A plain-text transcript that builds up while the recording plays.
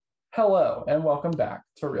Hello, and welcome back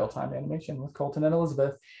to Real Time Animation with Colton and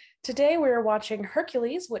Elizabeth. Today we are watching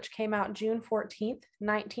Hercules, which came out June 14th,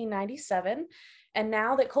 1997. And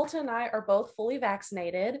now that Colton and I are both fully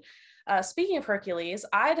vaccinated, speaking of Hercules,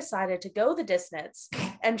 I decided to go the distance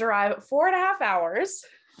and drive 4.5 hours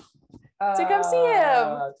to come see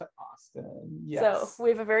him. To Austin, yes. So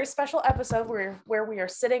we have a very special episode where we are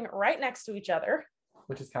sitting right next to each other.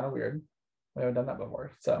 Which is kind of weird. We haven't done that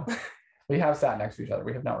before. So we have sat next to each other.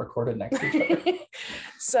 We have not recorded next to each other.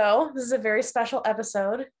 So this is a very special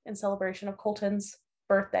episode in celebration of Colton's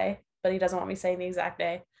birthday, but he doesn't want me saying the exact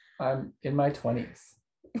day. I'm in my 20s.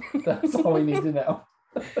 That's all we need to know.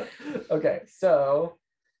 Okay, so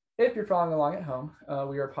if you're following along at home,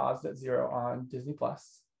 we are paused at 0 on Disney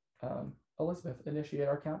Plus. Elizabeth, initiate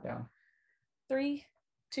our countdown. 3,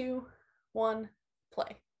 2, 1,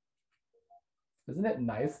 play. Isn't it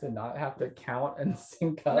nice to not have to count and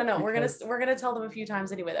sync up? No, we're gonna tell them a few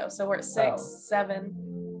times anyway though. So we're at 6,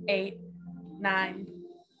 7, 8, 9,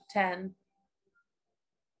 10.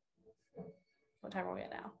 What time are we at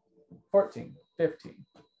now? 14, 15,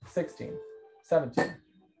 16, 17.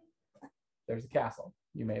 There's a castle.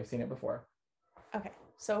 You may have seen it before. Okay,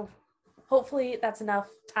 so hopefully that's enough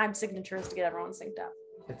time signatures to get everyone synced up.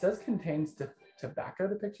 It says contains tobacco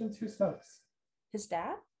depictions. Who smokes? His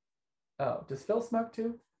dad? Oh, does Phil smoke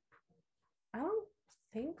too? I don't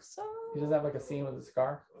think so. He doesn't have like a scene with a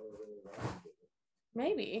cigar?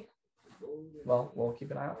 Maybe. Well, we'll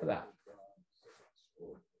keep an eye out for that.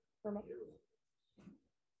 Greatest,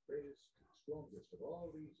 strongest of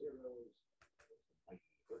all these heroes, mighty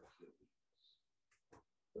Hercules.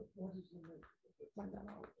 But what is the name of the Why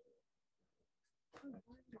not?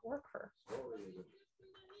 Work for. story of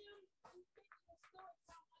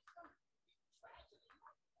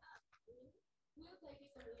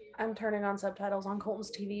I'm turning on subtitles on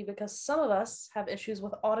Colton's TV because some of us have issues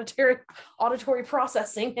with auditory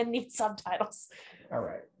processing and need subtitles. All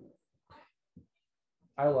right.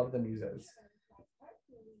 I love the muses.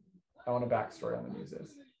 I want a backstory on the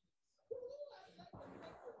muses.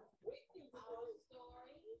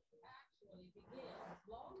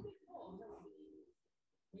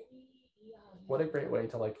 What a great way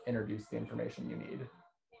to like introduce the information you need.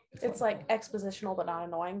 It's like expositional but not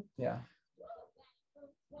annoying. Yeah.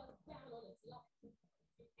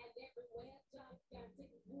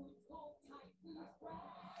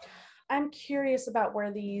 I'm curious about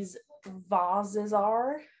where these vases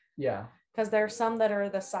are. Yeah. Because there are some that are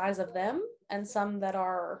the size of them and some that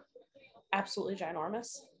are absolutely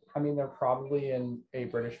ginormous. I mean, they're probably in a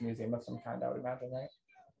British museum of some kind, I would imagine, right?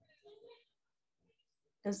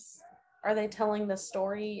 Are they telling the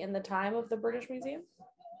story in the time of the British Museum?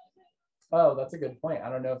 Oh, that's a good point. I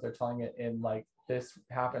don't know if they're telling it in like this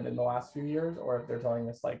happened in the last few years or if they're telling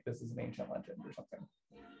us like this is an ancient legend or something.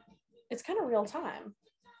 It's kind of real time.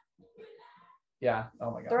 Yeah.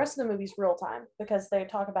 Oh my God. The rest of the movie's real time because they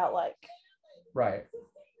talk about like. Right.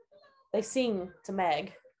 They sing to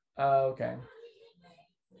Meg. Oh, okay.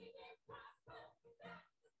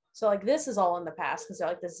 So like this is all in the past because they're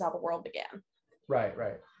like, this is how the world began. Right.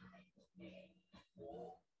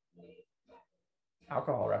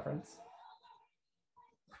 Alcohol reference.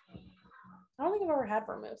 I don't think I've ever had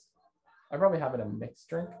vermouth. I probably have it in a mixed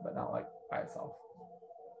drink, but not like by itself.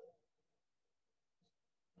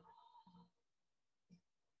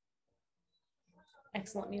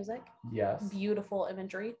 Excellent music. Yes. Beautiful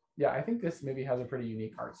imagery. Yeah, I think this movie has a pretty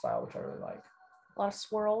unique art style, which I really like. A lot of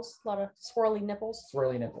swirls, a lot of swirly nipples.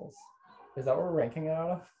 Swirly nipples. Is that what we're ranking it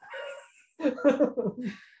out of?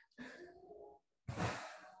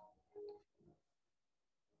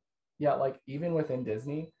 Yeah, like even within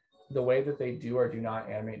Disney, the way that they do or do not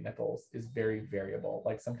animate nipples is very variable.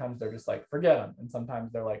 Like sometimes they're just like, forget them. And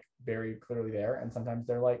sometimes they're like very clearly there. And sometimes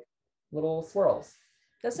they're like little swirls.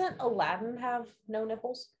 Doesn't Aladdin have no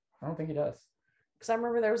nipples? I don't think he does. Because I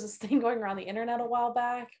remember there was this thing going around the internet a while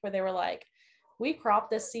back where they were like, we cropped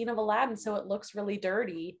this scene of Aladdin so it looks really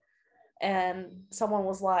dirty. And someone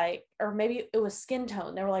was like, or maybe it was skin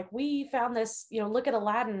tone. They were like, we found this, look at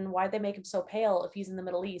Aladdin. Why'd they make him so pale if he's in the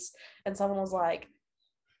Middle East? And someone was like,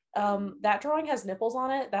 that drawing has nipples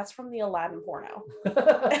on it. That's from the Aladdin porno.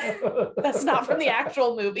 That's not from the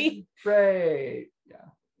actual movie. Right.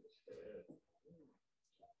 Yeah.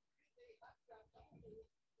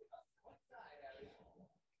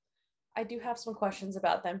 I do have some questions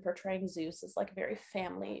about them portraying Zeus as like a very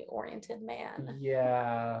family-oriented man.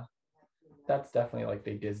 Yeah. That's definitely like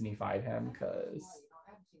they Disney-fied him because I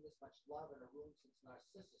haven't seen this much love in a room since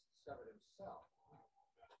Narcissus discovered himself.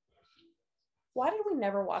 Why did we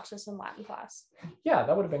never watch this in Latin class? Yeah,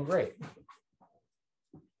 that would have been great.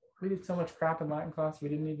 We did so much crap in Latin class we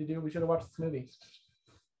didn't need to do. We should have watched this movie.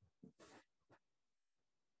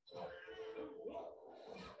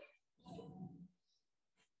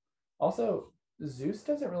 Also, Zeus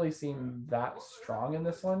doesn't really seem that strong in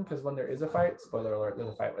this one because when there is a fight, spoiler alert, there's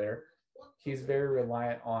a fight later, he's very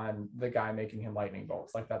reliant on the guy making him lightning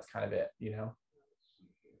bolts. Like that's kind of it, you know?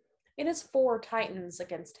 It is 4 Titans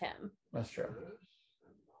against him. That's true.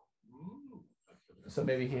 So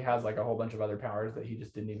maybe he has like a whole bunch of other powers that he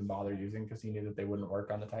just didn't even bother using because he knew that they wouldn't work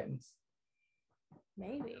on the Titans.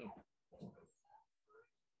 Maybe.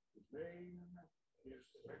 His name is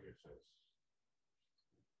Pegasus.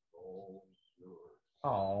 All yours.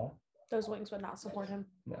 Oh, Those wings would not support him.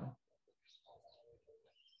 no.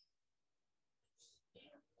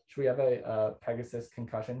 Should we have a Pegasus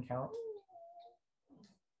concussion count?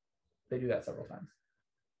 They do that several times.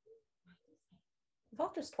 I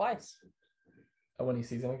thought just twice. Oh, when he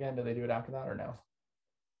sees him again, do they do it after that or no?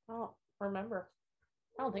 I don't remember.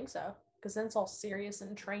 I don't think so. Because then it's all serious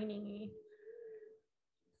and training-y.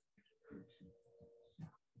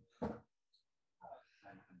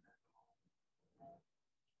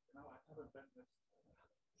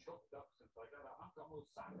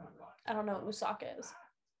 I don't know what Musaka is.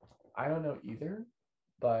 I don't know either,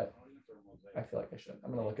 but I feel like I should.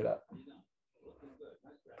 I'm gonna look it up.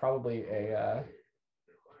 Probably a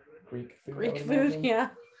Greek food. I Greek would food, imagine. yeah.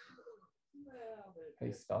 How do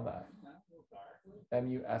you spell that?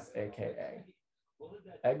 Musaka.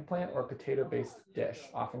 Eggplant or potato-based dish,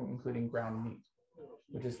 often including ground meat,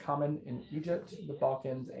 which is common in Egypt, the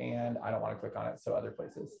Balkans, and I don't want to click on it, so other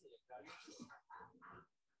places.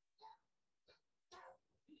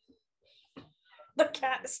 The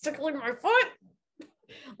cat is tickling my foot.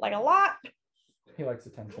 Like a lot. He likes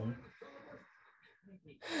attention.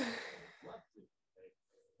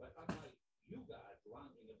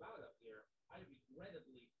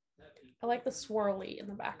 I like the swirly in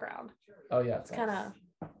the background. Oh yeah, It's kind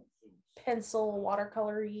of pencil,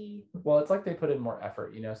 watercolory. well, it's like they put in more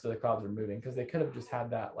effort, you know, so the clouds are moving because they could have just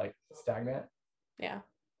had that like stagnant. Yeah.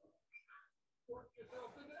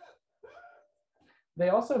 They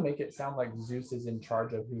also make it sound like Zeus is in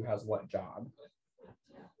charge of who has what job,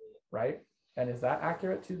 right? And is that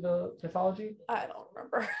accurate to the mythology? I don't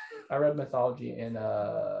remember. I read mythology in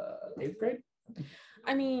 8th grade.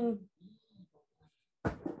 I mean,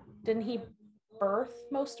 didn't he birth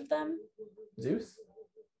most of them? Zeus?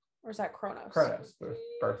 Or is that Kronos? Kronos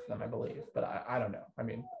birthed them, I believe, but I don't know. I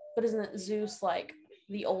mean, But isn't it Zeus like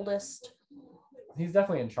the oldest? he's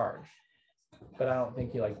definitely in charge, but I don't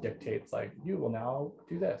think he like dictates like you will now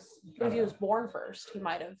do this. But if he was born first, he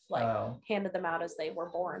might have like handed them out as they were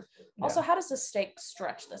born. Yeah. Also, how does the steak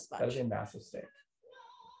stretch this That much? is a massive steak.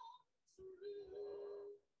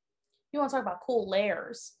 You want to talk about cool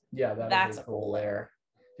layers? Yeah, That's is a cool layer.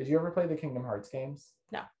 Did you ever play the Kingdom Hearts games?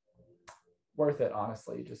 No. Worth it,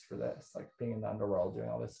 honestly, just for this, like being in the underworld, doing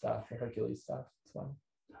all this stuff, the Hercules stuff. It's fun.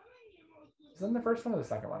 Is that the first one or the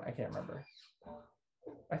second one? I can't remember.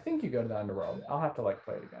 I think you go to the underworld. I'll have to like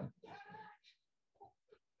play it again.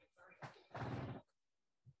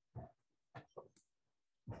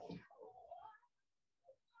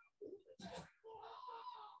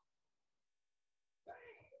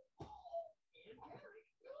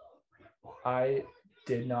 I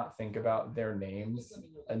did not think about their names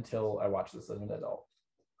until I watched this as an adult.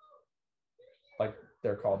 Like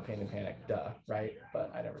they're called Pain and Panic, duh, right?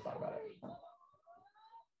 But I never thought about it.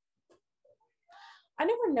 I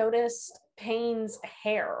never noticed Payne's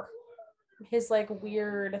hair. His like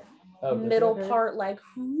weird middle part, like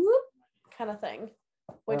whoop kind of thing.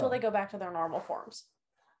 Wait till they go back to their normal forms.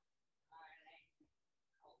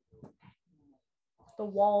 The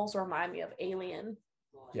walls remind me of Alien.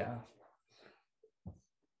 Yeah.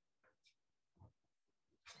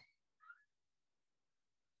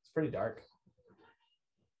 It's pretty dark.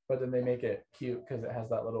 But then they make it cute because it has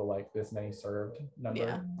that little like this many served number.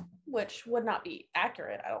 Yeah. Which would not be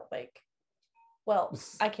accurate, I don't think. Well,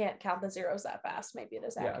 I can't count the zeros that fast. Maybe it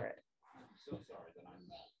is accurate.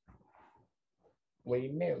 We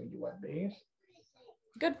knew you would be.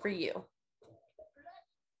 Good for you.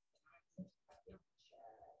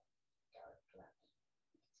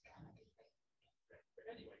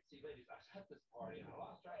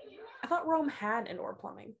 I thought Rome had indoor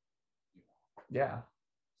plumbing. Yeah.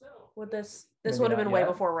 Would this Maybe would have not been way yet.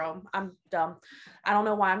 before Rome. I'm dumb. I don't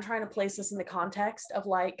know why I'm trying to place this in the context of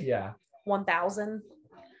like Yeah. 1000,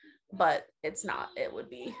 but it's not. It would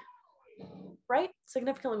be right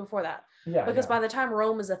significantly before that. Yeah. Because yeah. by the time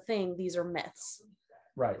Rome is a thing, these are myths.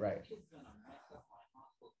 Right, right.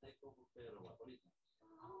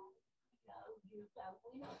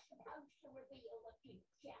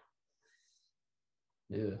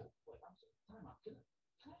 Yeah.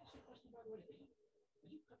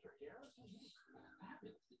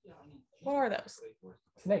 What are those?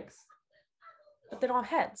 Snakes. But they don't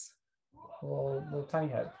have heads. Well, little tiny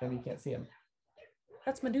head. Maybe you can't see him.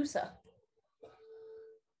 That's Medusa.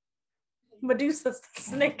 Medusa's the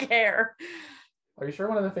snake hair. Are you sure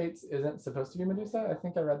one of the fates isn't supposed to be Medusa? I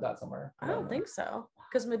think I read that somewhere. I don't think so.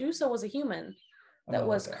 Because Medusa was a human I'm that gonna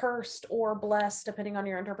was look it up. cursed or blessed, depending on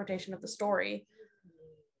your interpretation of the story.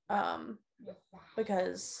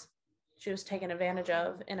 Because she was taken advantage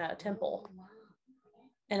of in a temple.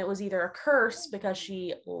 And it was either a curse because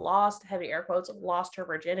she lost, heavy air quotes, lost her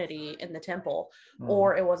virginity in the temple,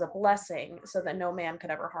 or it was a blessing so that no man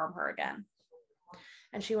could ever harm her again.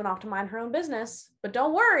 And she went off to mind her own business. But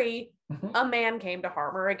don't worry, a man came to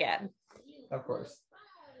harm her again. Of course.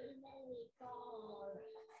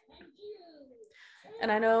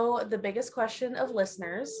 And I know the biggest question of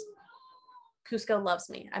listeners, Cusco loves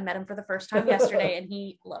me. I met him for the first time yesterday and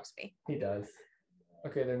he loves me. He does.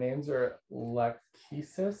 Okay, their names are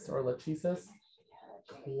Lachesis or Lachesis,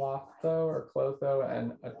 Clotho or Clotho,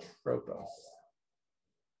 and Atropos.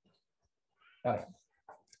 Got it.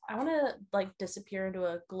 I want to like disappear into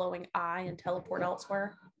a glowing eye and teleport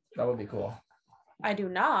elsewhere. That would be cool. I do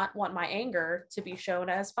not want my anger to be shown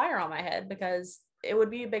as fire on my head because it would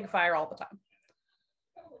be a big fire all the time.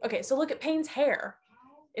 Okay, so look at Payne's hair.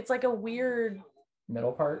 It's like a weird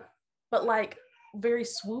Middle part? but like very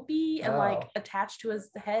swoopy and like Oh. attached to his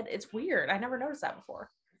head. It's weird. I never noticed that before.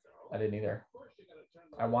 I didn't either.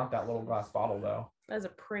 I want that little glass bottle though. That's a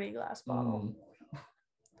pretty glass bottle.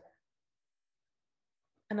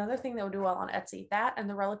 Another thing that would do well on Etsy, that and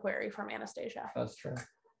the reliquary from Anastasia. That's true.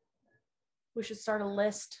 We should start a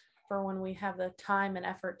list for when we have the time and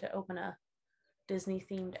effort to open a Disney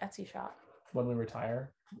themed Etsy shop. When we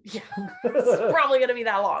retire. Yeah, it's probably going to be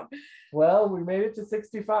that long. Well, we made it to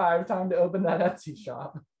 65. Time to open that Etsy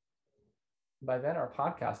shop. By then, our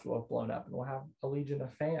podcast will have blown up and we'll have a legion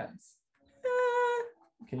of fans.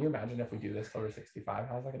 Can you imagine if we do this till we're 65?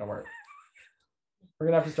 How's that going to work? We're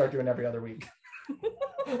going to have to start doing every other week.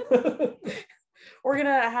 We're going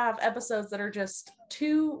to have episodes that are just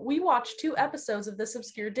we watched 2 episodes of this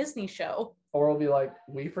obscure Disney show. Or we'll be like,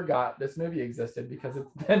 we forgot this movie existed because it's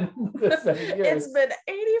been this many years. It's been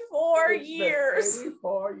 84 It's been years.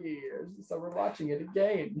 84 years. So we're watching it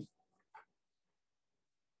again.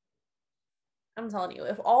 I'm telling you,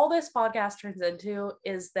 if all this podcast turns into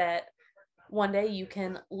is that one day you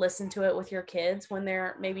can listen to it with your kids when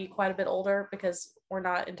they're maybe quite a bit older because we're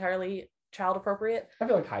not entirely child appropriate. I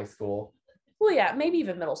feel like high school. Well, yeah, maybe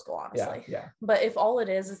even middle school, honestly. Yeah. But if all it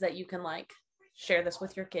is that you can like share this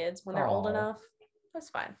with your kids when they're old Aw. enough,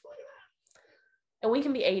 that's fine. And we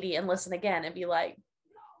can be 80 and listen again and be like,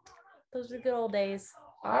 those are good old days.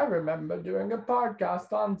 I remember doing a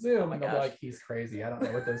podcast on Zoom. my And they'll be gosh. like, he's crazy. I don't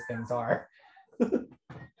know what those things are.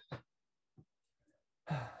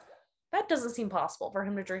 That doesn't seem possible for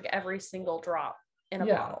him to drink every single drop in a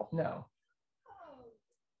Yeah, bottle. no.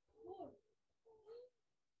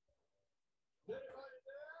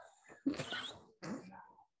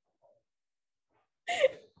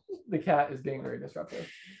 The cat is being very disruptive.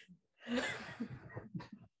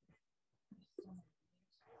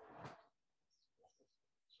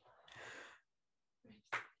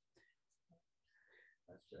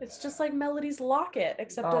 It's just like Melody's locket,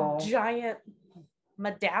 except Aw. a giant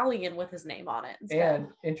medallion with his name on it. instead. And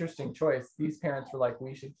interesting choice. These parents were like,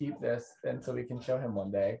 we should keep this and so we can show him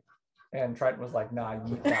one day. And Triton was like, nah,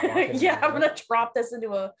 you that locket. Yeah, I'm gonna drop this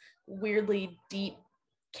into a weirdly deep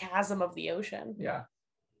chasm of the ocean. Yeah.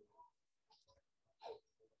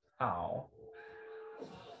 Ow.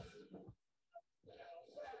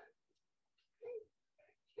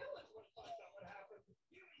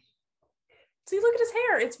 See, look at his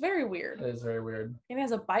hair. It's very weird. It is very weird. And he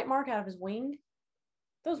has a bite mark out of his wing.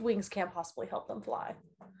 Those wings can't possibly help them fly.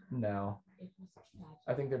 No.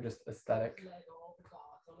 I think they're just aesthetic.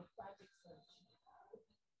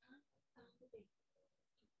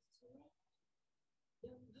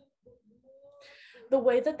 The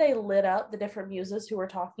way that they lit up the different muses who were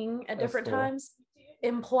talking at That's different cool. times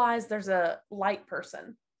implies there's a light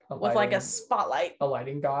person with like a spotlight. a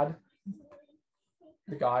lighting god.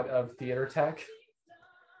 The god of theater tech.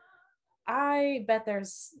 I bet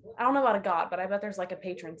there's, I don't know about a god, but I bet there's like a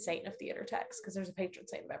patron saint of theater techs because there's a patron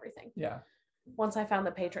saint of everything. Yeah. Once I found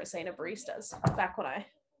the patron saint of baristas back when I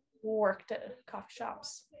worked at coffee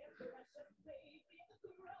shops.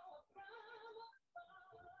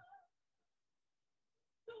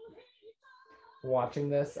 Watching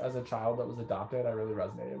this as a child that was adopted, I really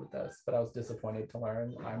resonated with this, but I was disappointed to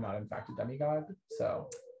learn I'm not in fact a demigod. So,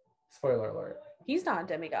 spoiler alert. He's not a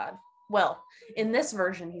demigod. Well, in this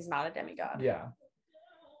version, he's not a demigod. Yeah.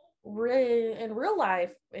 In real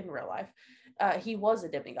life, he was a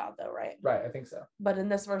demigod though, right? Right. I think so. But in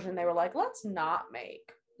this version, they were like, let's not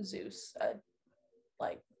make Zeus a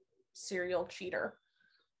like serial cheater.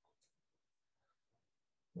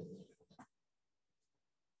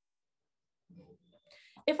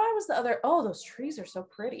 If I was the other, oh, those trees are so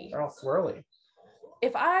pretty. They're all swirly.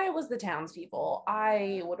 If I was the townspeople,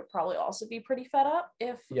 I would probably also be pretty fed up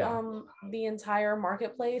if the entire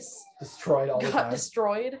marketplace Destroyed all the got time.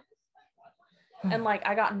 destroyed. And like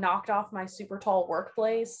I got knocked off my super tall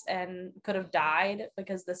workplace and could have died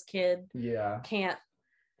because this kid can't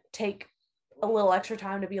take a little extra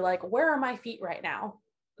time to be like, where are my feet right now?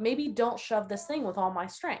 Maybe don't shove this thing with all my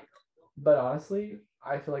strength. But honestly,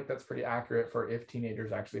 I feel like that's pretty accurate for if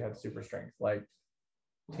teenagers actually had super strength. Like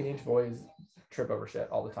teenage boys trip over shit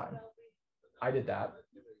all the time. I did that.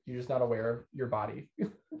 You're just not aware of your body.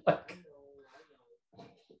 Like,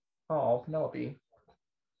 oh, Penelope.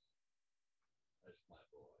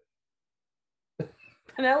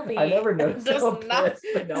 Penelope. I never noticed how not pissed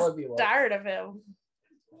Penelope was. tired of him.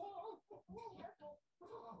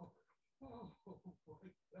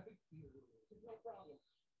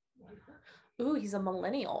 Ooh, he's a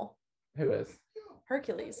millennial. Who is?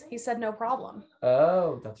 Hercules. He said no problem.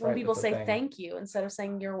 Oh, that's right. When people that's a say thing. thank you instead of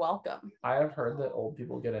saying you're welcome. I have heard that old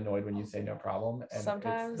people get annoyed when you say no problem, and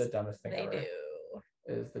Sometimes it's the dumbest thing they ever. do.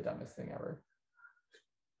 It is the dumbest thing ever.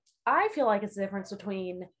 I feel like it's the difference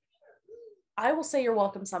between I will say you're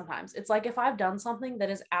welcome sometimes. It's like if I've done something that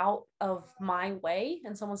is out of my way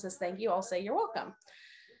and someone says thank you, I'll say you're welcome.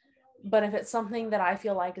 But if it's something that I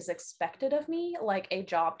feel like is expected of me, like a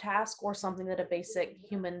job task or something that a basic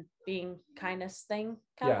human being kindness thing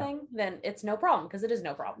kind of thing, then it's no problem because it is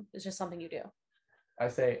no problem. It's just something you do. I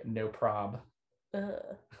say no prob.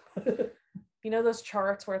 You know those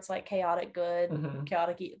charts where it's like chaotic good, Mhm.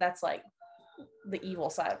 chaotic that's like the evil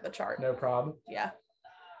side of the chart. No prob. Yeah.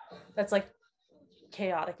 That's like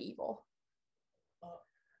chaotic evil.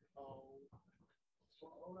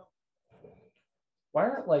 Why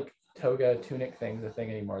aren't like toga tunic things a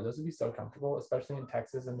thing anymore? Those would be so comfortable, especially in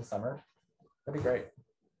Texas in the summer. That'd be great.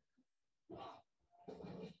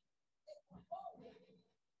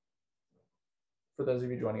 For those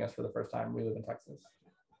of you joining us for the first time, we live in Texas.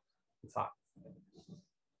 It's hot.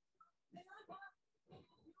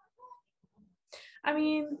 I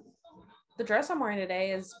mean, the dress I'm wearing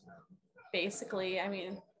today is basically, I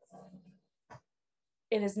mean,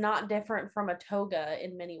 it is not different from a toga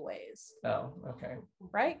in many ways. Oh, okay.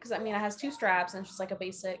 Right? Because I mean, it has two straps and it's just like a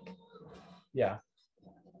basic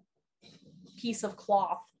piece of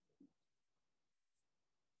cloth.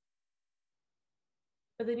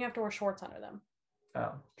 But then you have to wear shorts under them.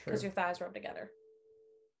 Oh, true. Because your thighs rub together.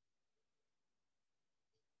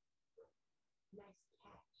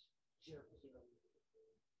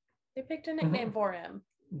 They picked a nickname for him.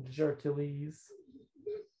 Hercules.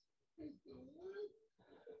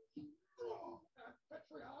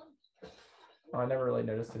 Oh, I never really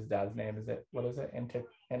noticed his dad's name. Is it, what is it?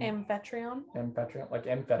 Amphitryon. Amphitryon, like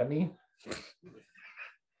amphetamine.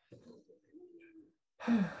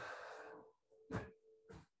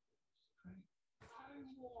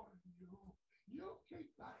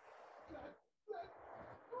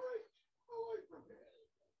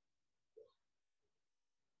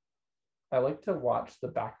 I like to watch the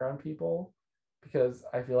background people because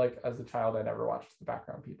I feel like as a child I never watched the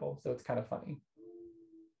background people, so it's kind of funny.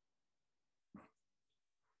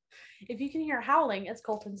 If you can hear howling, it's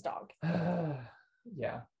Colton's dog.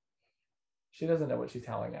 Yeah. She doesn't know what she's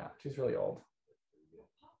howling at. She's really old.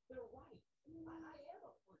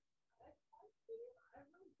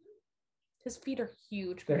 His feet are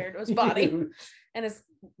huge compared to his body. Huge. And his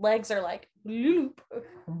legs are like bloop.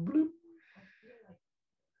 Bloop.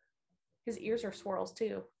 His ears are swirls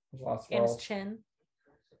too. There's a lot of And his swirls. chin.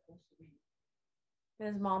 And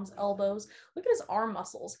his mom's elbows. Look at his arm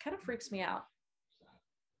muscles. Kind of freaks me out.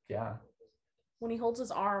 Yeah. When he holds his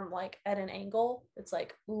arm like at an angle, it's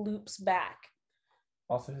like loops back.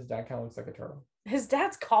 Also, his dad kind of looks like a turtle. His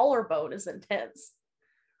dad's collarbone is intense.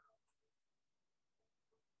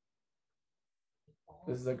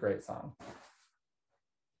 This is a great song.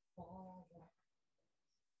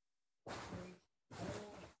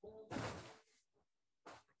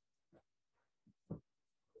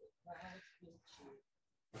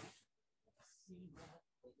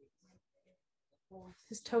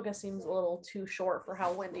 His toga seems a little too short for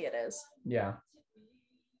how windy it is. Yeah.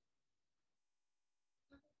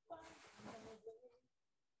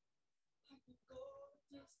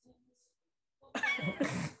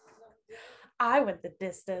 I went the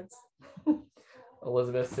distance.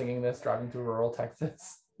 Elizabeth singing this driving through rural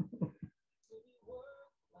Texas.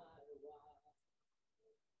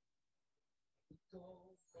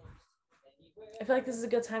 I feel like this is a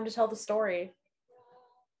good time to tell the story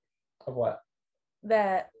Of what?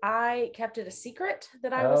 that I kept it a secret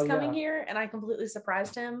that I was Oh, coming yeah. here, and I completely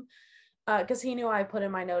surprised him because he knew I put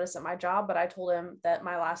in my notice at my job, but I told him that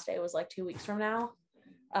my last day was like 2 weeks from now,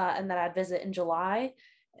 and that I'd visit in July,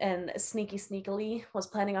 and sneakily was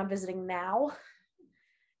planning on visiting now.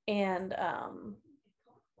 And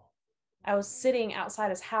I was sitting outside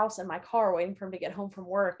his house in my car waiting for him to get home from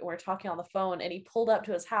work, and we are talking on the phone, and he pulled up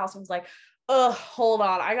to his house and was like, "Ugh, hold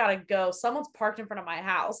on, I gotta go. Someone's parked in front of my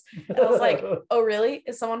house." And I was like, "Oh, really?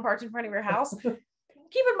 Is someone parked in front of your house?"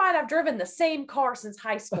 Keep in mind, I've driven the same car since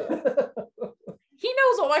high school. He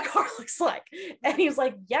knows what my car looks like. And he was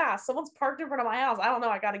like, "Yeah, someone's parked in front of my house. I don't know,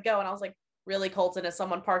 I gotta go." And I was like, "Really, Colton, is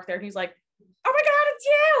someone parked there?" And he's like, "Oh my God, it's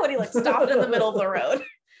you!" And he like stopped in the middle of the road.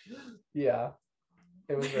 Yeah.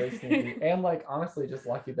 It was very sneaky. And like, honestly, just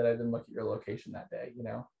lucky that I didn't look at your location that day, you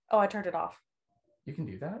know? Oh, I turned it off. You can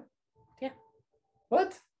do that? Yeah.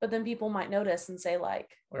 What? But then people might notice and say like,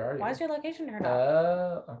 Where are you? "Why is your location turned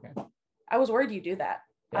off?" Okay. I was worried you do that.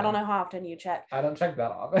 Yeah. I don't know how often you check. I don't check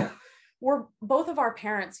that often. Both of our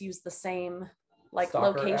parents use the same like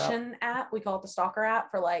Stalker location app. We call it the Stalker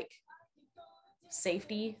app for like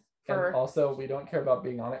safety. And also, we don't care about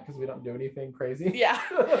being on it because we don't do anything crazy. Yeah.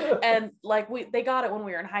 And like they got it when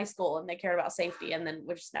we were in high school and they cared about safety, and then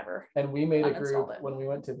we just never. And we made a group uninstalled it. when we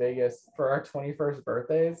went to Vegas for our 21st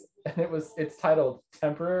birthdays, and it's titled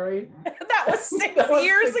Temporary. That was six That was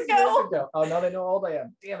years 6 ago. years ago. Oh, now they know how old I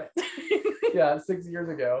am. Damn it. Yeah, 6 years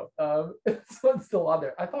ago. This one's still on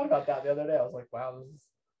there. I thought about that the other day. I was like, wow, this has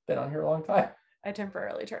been on here a long time. I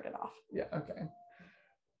temporarily turned it off. Yeah, okay.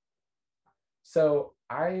 So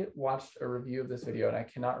I watched a review of this video, and I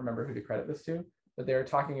cannot remember who to credit this to, but they were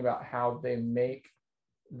talking about how they make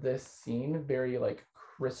this scene very like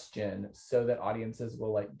Christian so that audiences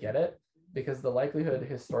will like get it, because the likelihood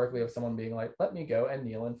historically of someone being like, "Let me go and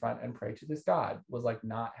kneel in front and pray to this God," was like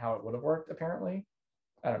not how it would have worked, apparently.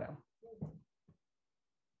 I don't know.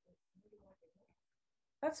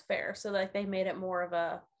 That's fair. So like they made it more of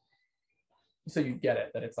a. So you get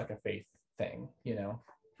it, that it's like a faith thing, you know?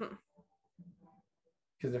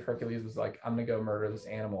 Because if Hercules was like, "I'm gonna go murder this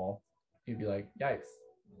animal," you'd be like, "Yikes."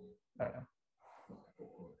 I don't know.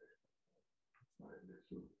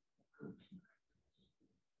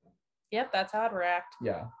 Yep, that's how I'd react.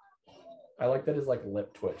 Yeah. I like that his like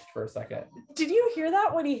lip twitched for a second. Did you hear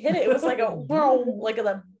that when he hit it? It was like a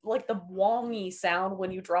like the wongy sound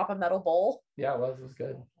when you drop a metal bowl. Yeah, it was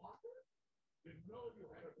good.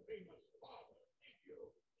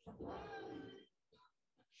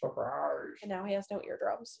 Surprise. And now he has no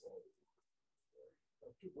eardrums.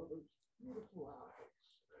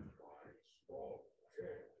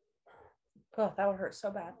 Oh, that would hurt so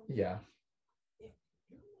bad. Yeah.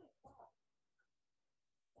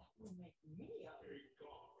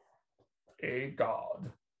 A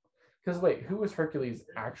god. Because wait, who was Hercules'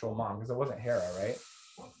 actual mom? Because it wasn't Hera, right?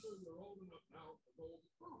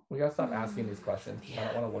 We gotta stop asking these questions because I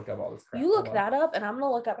don't want to look up all this crap. You look that up, and I'm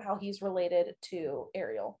gonna look up how he's related to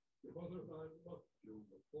Ariel.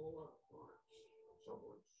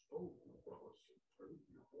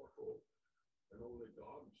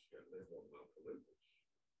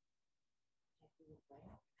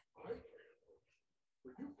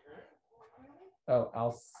 Oh,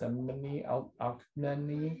 Alcmene.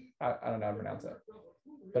 I don't know how to pronounce it.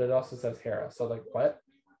 But it also says Hera. So like what?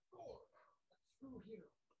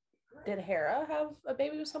 Did Hera have a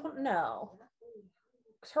baby with someone? No.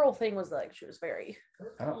 Because her whole thing was like she was very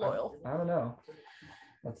loyal. I don't know.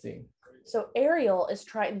 Let's see. So Ariel is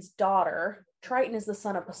Triton's daughter. Triton is the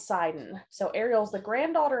son of Poseidon. So Ariel's the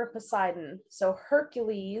granddaughter of Poseidon. So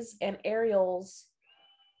Hercules and Ariel's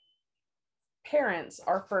parents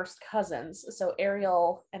are first cousins. So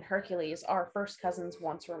Ariel and Hercules are first cousins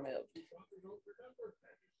once removed.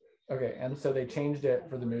 Okay, and so they changed it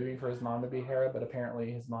for the movie for his mom to be Hera, but apparently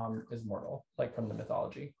his mom is mortal, like from the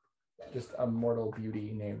mythology. Just a mortal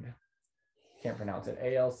beauty named, can't pronounce it,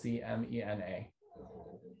 Alcmena.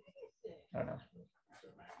 I don't know.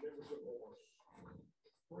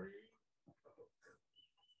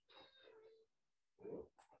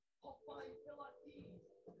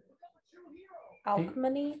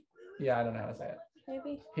 Alcmene? Yeah, I don't know how to say it.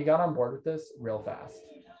 Maybe. He got on board with this real fast.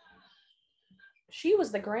 She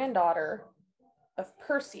was the granddaughter of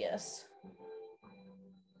Perseus.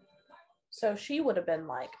 So she would have been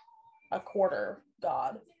like a quarter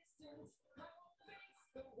god.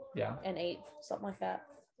 Yeah. An eighth, something like that.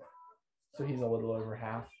 So he's a little over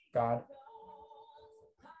half god.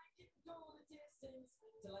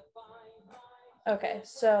 Okay,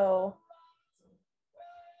 so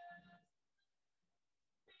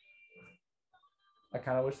I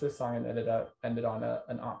kind of wish this song had ended on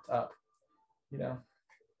an opt up, you know?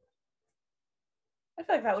 I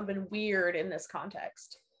feel like that would have been weird in this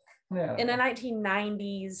context. Yeah. In a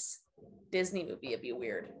 1990s Disney movie, it'd be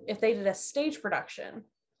weird. If they did a stage production,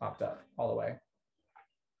 opt up all the way.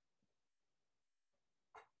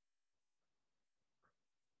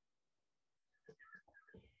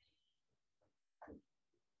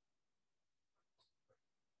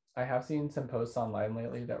 I have seen some posts online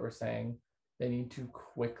lately that were saying they need to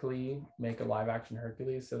quickly make a live action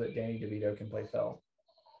Hercules so that Danny DeVito can play Phil.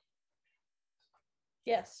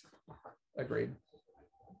 yes. Agreed.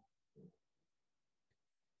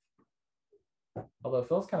 Although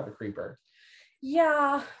Phil's kind of a creeper.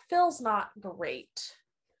 Yeah, Phil's not great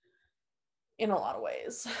in a lot of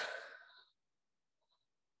ways.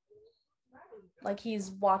 Like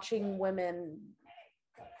he's watching women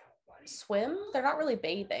swim. They're not really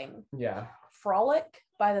bathing. Yeah. Frolic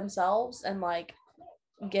by themselves and like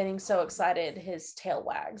getting so excited his tail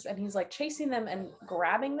wags and he's like chasing them and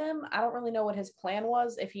grabbing them. I don't really know what his plan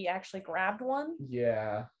was, if he actually grabbed one.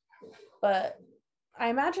 Yeah. But I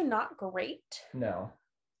imagine not great. No.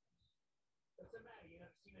 What's the matter? You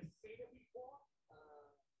never seen a satyr before?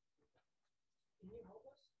 Can you help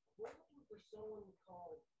us? We're looking for someone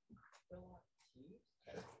called Phil Ortiz.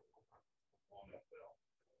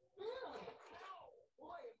 Really?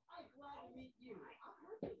 Boy, am I glad to meet you.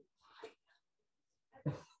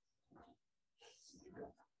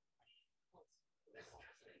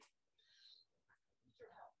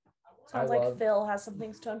 Sounds like Phil has some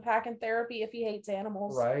things to unpack in therapy if he hates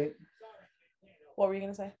animals. Right? What were you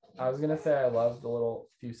gonna say? I was gonna say I love the little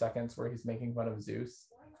few seconds where he's making fun of Zeus.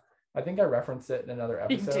 I think I referenced it in another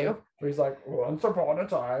You episode do. where he's like, once upon a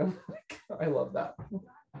time. I love that.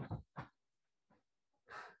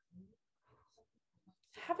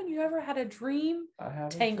 Haven't you ever had a dream? I have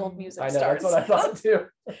Tangled music I know, starts. that's what I thought too.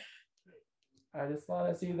 I just want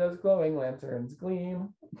to see those glowing lanterns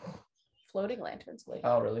gleam. Floating lanterns, believe.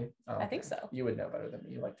 Oh, really? Oh, I think okay. so. You would know better than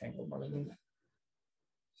me. You like Tangled more than me.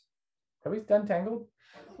 Have we done Tangled?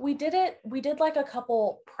 We did it. We did like a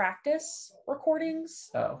couple practice recordings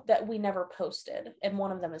Oh. that we never posted, and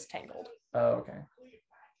one of them is Tangled. Oh, okay.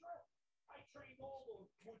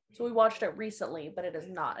 So we watched it recently, but it is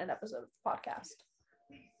not an episode of the podcast.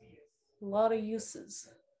 A lot of uses.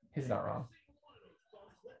 He's not wrong.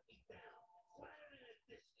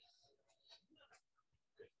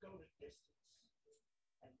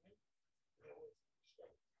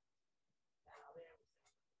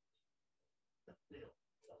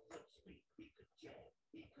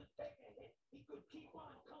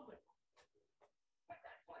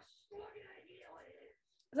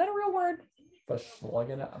 Is that a real word?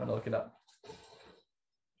 Verschluggen. I'm gonna look it up.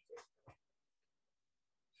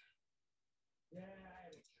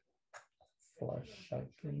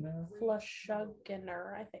 Flushuggener.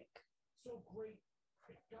 Flushuggener, I think.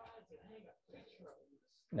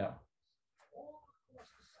 No.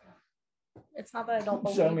 It's not that I don't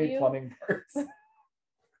believe Show me you. plumbing parts.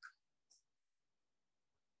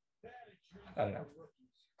 I don't know.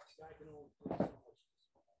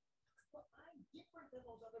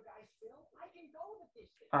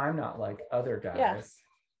 I'm not like other guys. Yeah.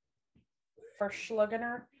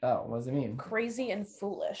 Verschluggener. Oh, what does it mean? Crazy and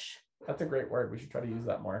foolish. That's a great word. We should try to use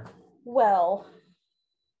that more. Well,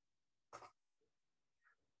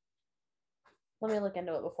 let me look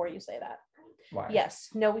into it before you say that. Why? Yes.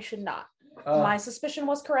 No, we should not. My suspicion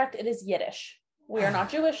was correct. It is Yiddish. We are not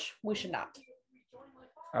Jewish. We should not.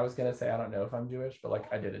 I was gonna say I don't know if I'm Jewish, but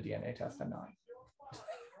like I did a DNA test. I'm not.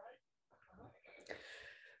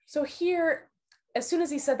 So here, as soon as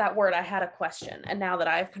he said that word, I had a question, and now that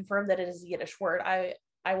I've confirmed that it is a Yiddish word, I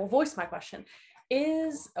will voice my question.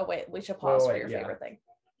 Oh wait, we should pause for your favorite thing.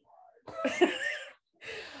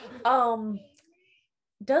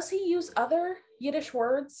 Does he use other Yiddish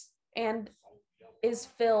words, and is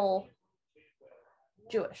Phil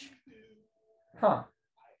Jewish? Huh.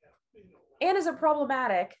 And is it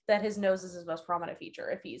problematic that his nose is his most prominent feature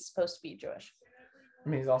if he's supposed to be Jewish? I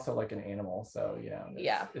mean, he's also like an animal, so yeah.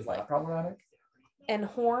 Yeah. Is like, that problematic? And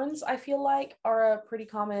horns, I feel like, are a pretty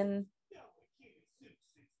common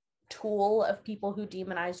tool of people who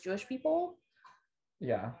demonize Jewish people.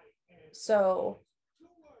 Yeah. So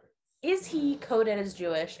is he coded as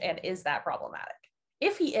Jewish, and is that problematic?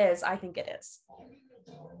 If he is, I think it is.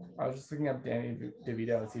 I was just looking up Danny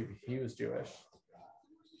DeVito and see if he was Jewish.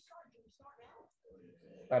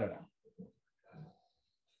 I don't know.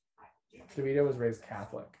 DeVito was raised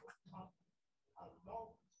Catholic.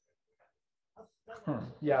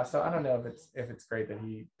 Yeah, so I don't know if it's great that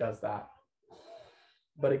he does that.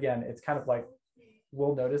 But again, it's kind of like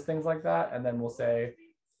we'll notice things like that and then we'll say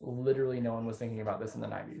literally no one was thinking about this in the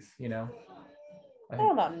 90s, you know? I don't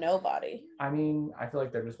know about nobody. I mean, I feel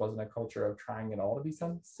like there just wasn't a culture of trying at all to be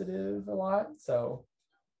sensitive a lot. So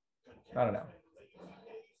I don't know.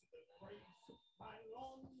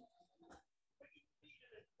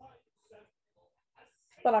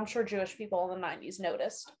 But I'm sure Jewish people in the 90s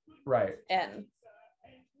noticed. Right. And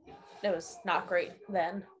it was not great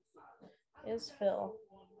then. Is Phil.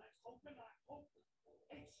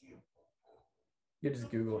 You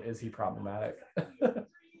just Google, is he problematic?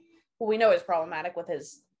 Well, we know he's problematic with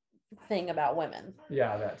his thing about women.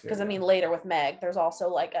 Yeah, that too. Because I mean, later with Meg, there's also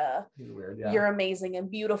like he's weird. Yeah. You're amazing and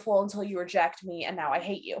beautiful until you reject me, and now I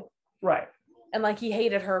hate you. Right. And like he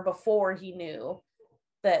hated her before he knew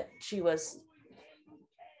that she was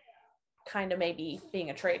kind of maybe being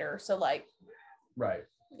a traitor. So like, right.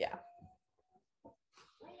 Yeah.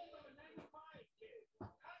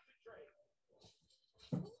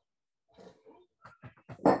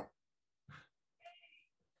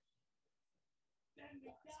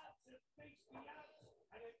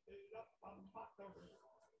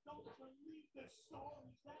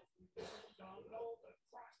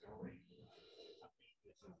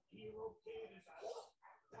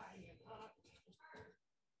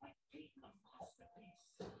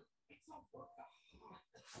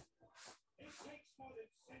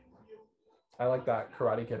 I like that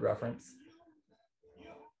Karate Kid reference.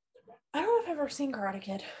 I don't know if I've ever seen Karate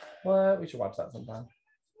Kid. What? We should watch that sometime.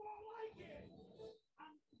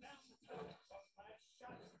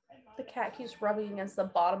 The cat keeps rubbing against the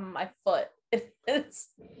bottom of my foot. It's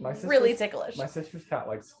My really ticklish. My sister's cat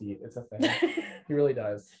likes feet. It's a thing. He really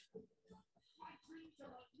does.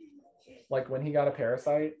 Like when he got a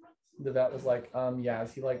parasite, the vet was like, yeah,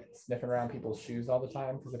 is he like sniffing around people's shoes all the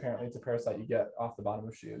time? Because apparently it's a parasite you get off the bottom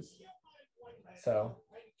of shoes. So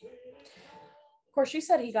of course, she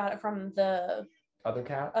said he got it from the other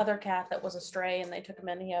cat that was a stray and they took him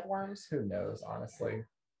in, he had worms. Who knows, honestly.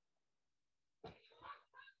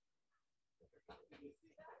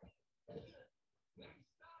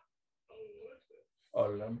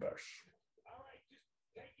 Olympus.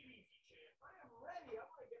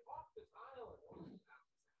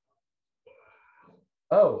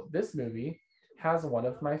 Oh, this movie has one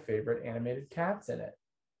of my favorite animated cats in it.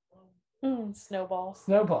 Snowball.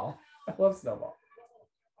 Snowball. I love Snowball.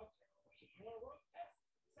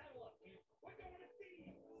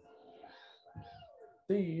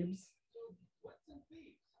 Thebes.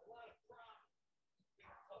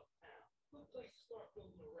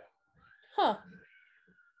 Huh.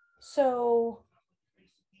 So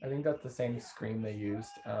I think that's the same scream they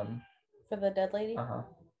used. For the dead lady? Uh-huh.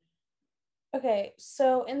 Okay,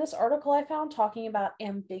 so in this article I found talking about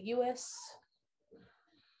ambiguous,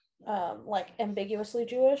 like ambiguously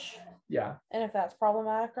Jewish. Yeah. And if that's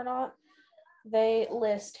problematic or not. They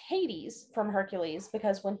list Hades from Hercules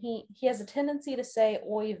because when he has a tendency to say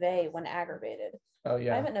oy vey when aggravated. Oh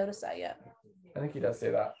yeah. I haven't noticed that yet. I think he does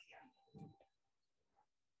say that.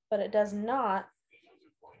 But it does not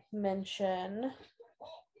mention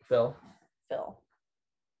Phil.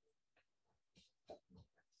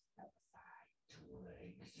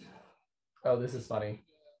 Oh, this is funny.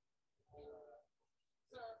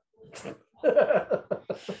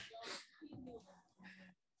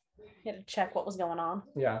 You had to check what was going on.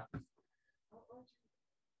 Yeah.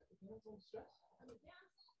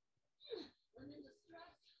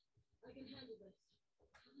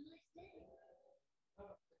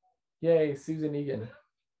 Yay, Susan Egan.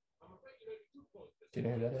 Do you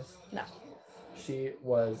know who that is? No. She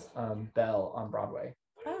was Belle on Broadway.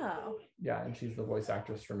 Oh. Yeah, and she's the voice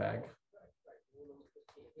actress for Meg.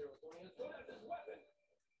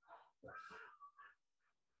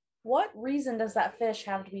 What reason does that fish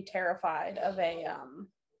have to be terrified of a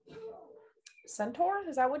centaur?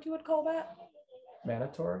 Is that what you would call that?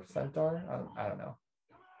 Minotaur? Centaur? I don't know.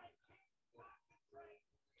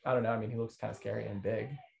 I don't know. I mean, he looks kind of scary and big.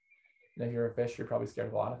 And if you're a fish, you're probably scared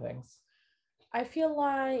of a lot of things. I feel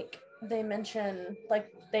like they mention,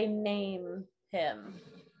 like, they name him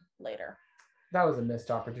later. That was a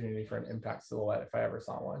missed opportunity for an impact silhouette if I ever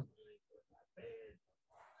saw one.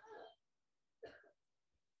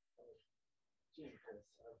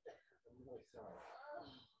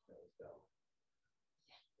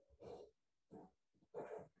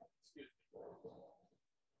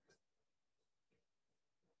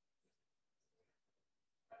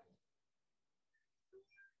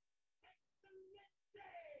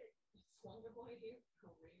 Boy here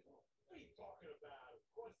for real. What are you talking about? Of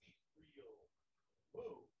course he's real.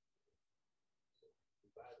 Who?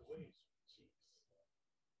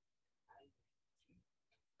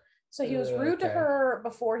 So he was rude to Okay. her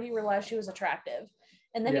before he realized she was attractive.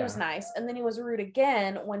 And then he was Yeah. nice. And then he was rude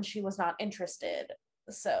again when she was not interested.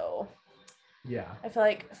 So Yeah. I feel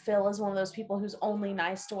like Phil is one of those people who's only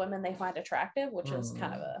nice to women they find attractive, which is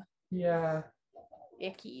kind of a Yeah.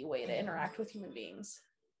 icky way to interact with human beings.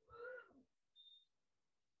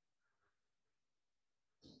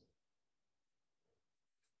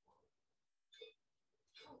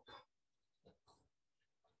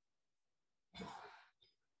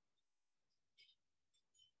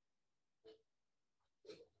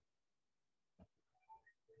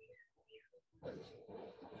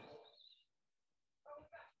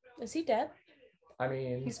 Is he dead? I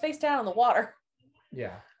mean, He's face down in the water.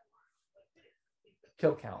 yeah.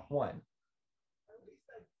 Kill count 1.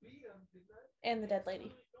 And the dead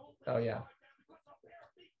lady. Oh yeah.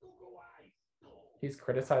 He's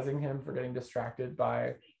criticizing him for getting distracted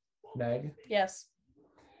by Meg. Yes.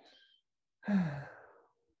 So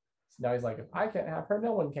now he's like, if I can't have her,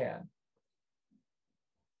 no one can.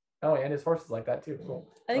 Oh, and his horse is like that too. Cool.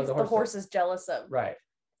 I think Oh, the horse is jealous of right.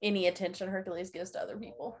 any attention Hercules gives to other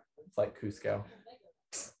people. It's like Cusco.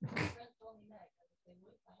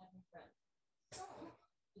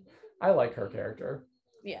 I like her character.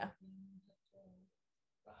 Yeah.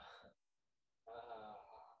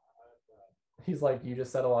 He's like, you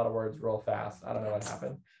just said a lot of words real fast. I don't know what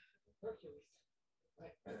happened.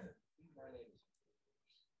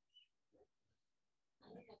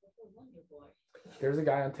 There's a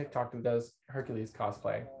guy on TikTok that does Hercules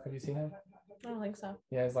cosplay. Have you seen him? I don't think so.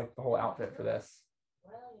 Yeah, he's like the whole outfit for this.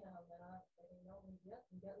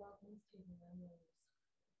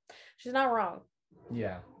 She's not wrong.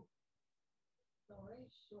 Yeah.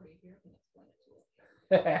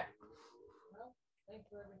 I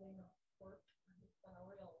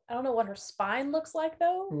don't know what her spine looks like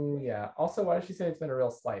though. Yeah. Also, why does she say it's been a real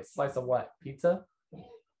slice? Slice of what? Pizza?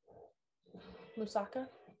 Moussaka?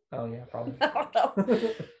 Oh yeah, probably. I don't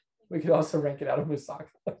know. We could also rank it out of moussaka.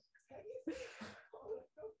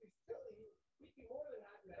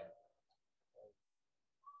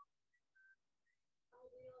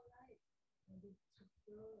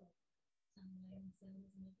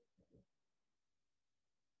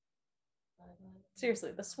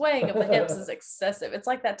 Seriously, the swaying of the hips is excessive. It's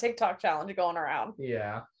like that TikTok challenge going around.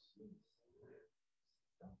 Yeah.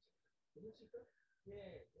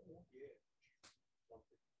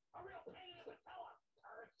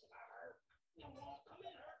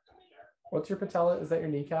 What's your patella? Is that your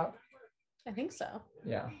kneecap? I think so.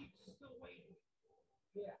 Yeah.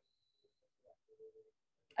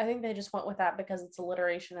 I think they just went with that because it's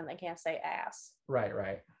alliteration and they can't say ass. Right,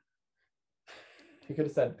 right. He could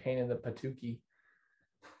have said pain in the patookie.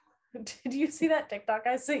 Did you see that TikTok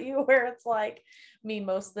I sent you where it's like me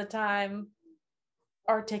most of the time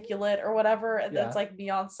articulate or whatever, and then it's like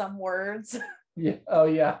beyond some words? Yeah. Oh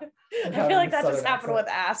yeah. I feel like that just happened with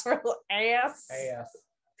ass for ass. Ass.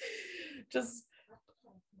 Just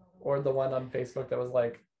or the one on Facebook that was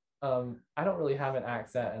like, I don't really have an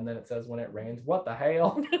accent, and then it says when it rains, what the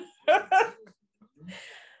hell?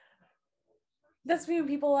 That's me when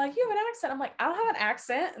people are like, you have an accent. I'm like, I don't have an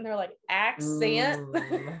accent. And they're like, accent.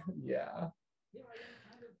 Yeah.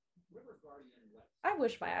 I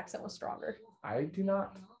wish my accent was stronger. I do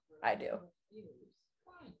not. I do.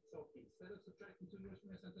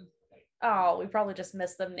 Oh, we probably just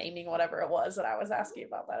missed them naming whatever it was that I was asking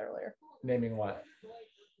about that earlier. Naming what?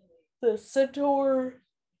 The centaur.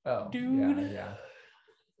 Oh, dude. Yeah.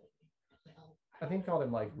 I think called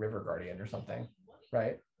him like River Guardian or something,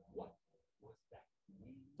 right?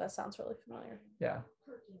 That sounds really familiar. Yeah.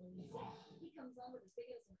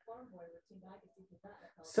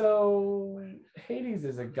 So Hades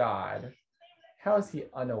is a god. How is he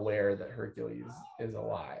unaware that Hercules is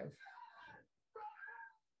alive?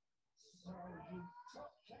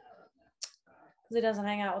 Because he doesn't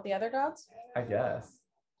hang out with the other gods? I guess.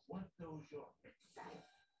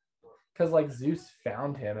 Because like Zeus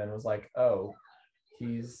found him and was like, oh,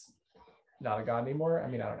 he's not a god anymore. I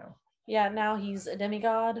mean, I don't know. Yeah, now he's a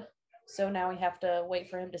demigod. So now we have to wait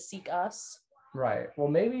for him to seek us. Right. Well,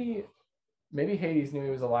 maybe Hades knew he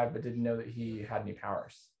was alive but didn't know that he had any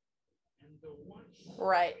powers.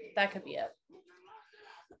 Right. That could be it.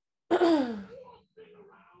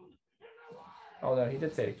 Oh no, he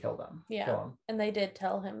did say to kill them. Yeah. Kill him. And they did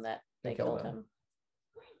tell him that they killed him.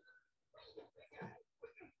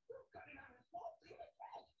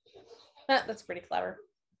 That's pretty clever.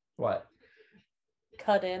 What?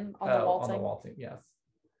 Cut in on the vaulting. On the vaulting, yes.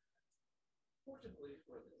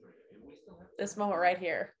 This moment right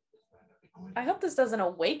here. I hope this doesn't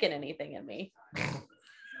awaken anything in me.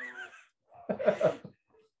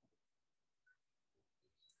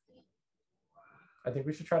 I think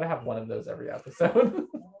we should try to have one of those every episode.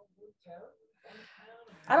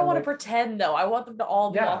 I don't want to like- pretend though. I want them to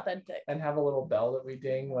all be Yeah. authentic. And have a little bell that we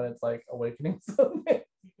ding when it's like awakening something.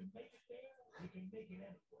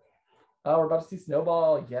 Oh, we're about to see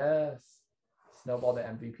Snowball. Yes. Snowball, the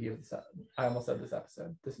MVP of this. I almost said this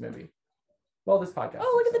episode, this movie. Well, this podcast.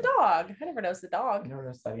 Oh, look at the episode. dog. I never noticed the I dog. never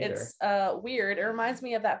noticed that either. It's weird. It reminds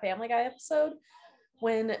me of that Family Guy episode.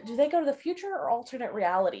 When do they go to the future or alternate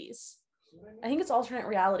realities? I think it's alternate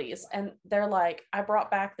realities. And they're like, I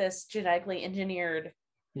brought back this genetically engineered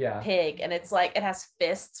Yeah. pig, and it's like it has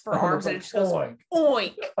fists for Oh, arms, it's and it like, just goes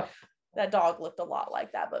oink. oink. That dog looked a lot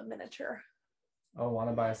like that, but miniature. Oh,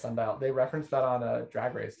 wanna buy a sundial. They referenced that on a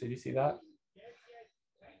Drag Race. Did you see that?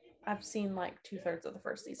 I've seen like 2/3 of the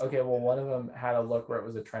first season. Okay, well, one of them had a look where it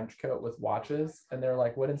was a trench coat with watches, and they're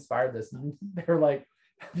like, "What inspired this?" And they're like,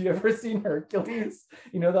 "Have you ever seen Hercules?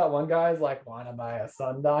 You know that one guy's like, wanna buy a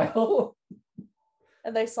sundial?"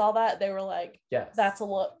 And they saw that, they were like, Yes. that's a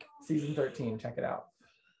look. season 13. Check it out.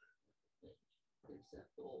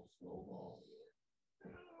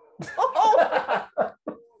 Oh,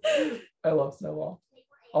 I love Snowball.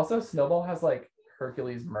 Also, Snowball has like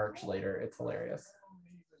Hercules merch later. It's hilarious.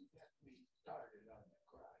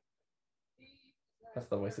 That's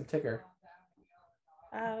the voice of Tigger.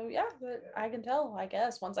 yeah, but I can tell, I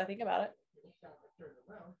guess, once I think about it.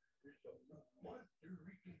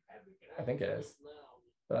 I think it is.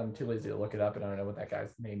 But I'm too lazy to look it up, and I don't know what that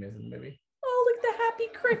guy's name is in the movie. Oh, look, the happy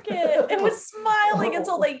cricket. It was smiling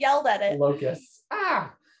until they yelled at it. Locusts.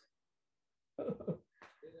 Ah!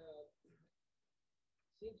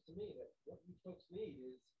 Seems to me that what you folks need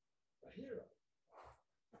is a hero.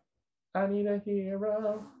 I need a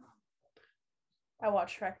hero. I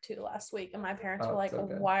watched Shrek 2 last week, and my parents Oh, were like, so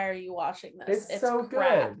good. why are you watching this? It's so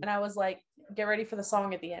crap. good. And I was like, get ready for the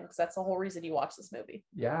song at the end, because that's the whole reason you watch this movie.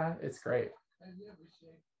 Yeah, it's great. Have you ever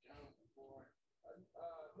seen down before?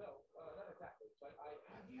 No, not exactly. But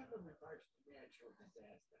have you ever reversed natural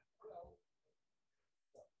disaster? Well,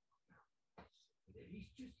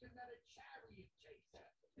 he's just another chariot chaser.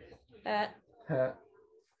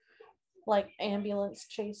 Like ambulance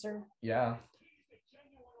chaser. Yeah.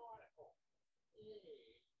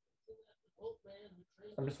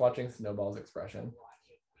 I'm just watching Snowball's expression.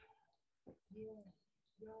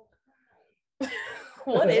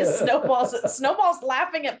 What is Snowball's? Snowball's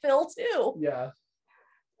laughing at Phil too. Yeah.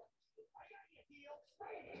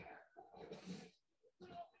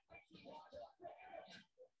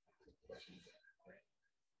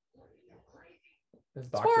 His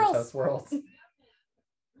boxers have swirls.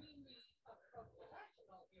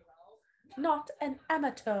 Not an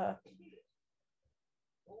amateur.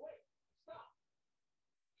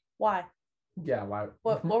 Why? Yeah, why?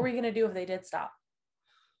 What were you gonna do if they did stop?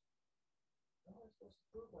 How am I supposed to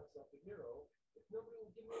prove myself a hero if nobody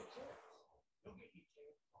will give me a chance? They'll give you a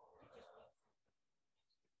chance.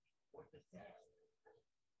 What the heck?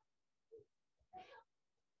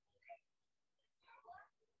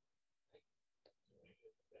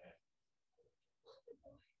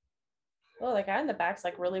 Oh, the guy in the back's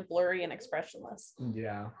like really blurry and expressionless.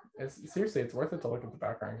 Yeah. It's seriously, it's worth it to look at the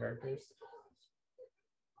background characters.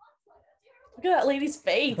 Look at that lady's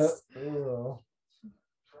face. Ugh.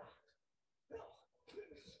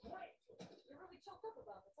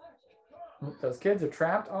 Those kids are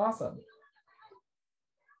trapped. Awesome.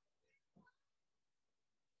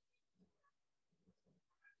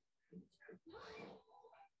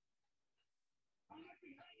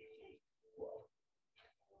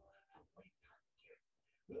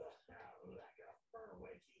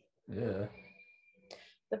 Yeah.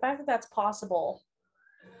 The fact that that's possible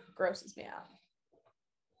grosses me out.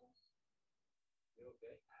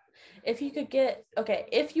 If you could get, okay,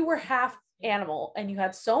 if you were half animal and you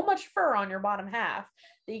had so much fur on your bottom half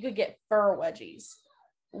that you could get fur wedgies,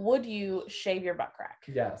 would you shave your butt crack?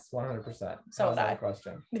 Yes, 100%. So How's would that I. a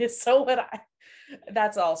question? So would I.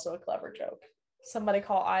 That's also a clever joke. Somebody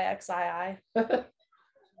call IXII.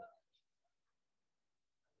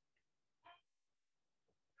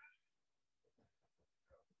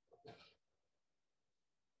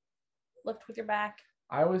 Lift with your back.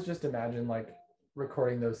 I always just imagine like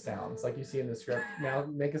recording those sounds like you see in the script. Now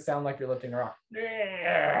make a sound like you're lifting a rock.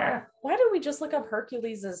 Why did we just look up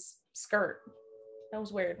Hercules's skirt? That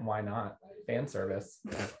was weird. Why not? Fan service.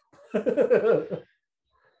 But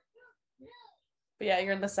yeah,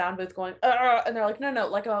 you're in the sound booth going, and they're like, no,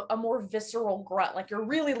 like a more visceral grunt, like you're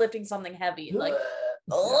really lifting something heavy. Like,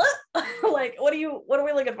 like what are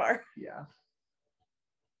we looking for? Yeah.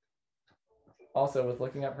 Also, with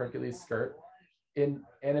looking up Hercules' skirt, in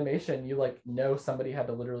animation, you like know somebody had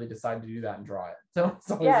to literally decide to do that and draw it. So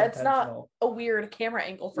it's always Yeah, it's not intentional. a weird camera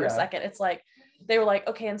angle for a Yeah. second. It's like they were like,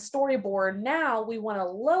 okay, in storyboard now we want a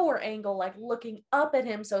lower angle, like looking up at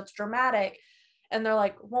him so it's dramatic. And they're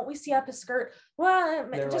like, won't we see up his skirt? Well,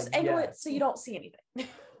 They're just like, angle it yes. so you don't see anything.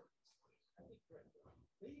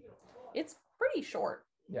 It's pretty short.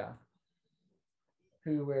 Yeah.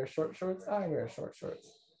 Who wears short shorts? I wear short shorts.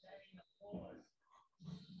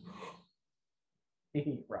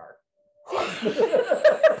 Rar.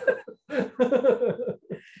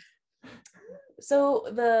 So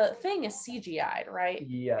the thing is CGI'd, right?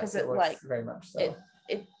 Yes, Because it it looks like very much so.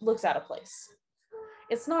 it looks out of place.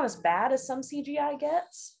 It's not as bad as some CGI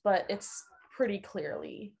gets, but it's pretty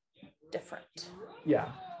clearly different.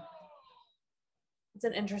 Yeah. It's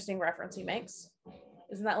an interesting reference he makes.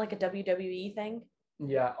 Isn't that like a WWE thing?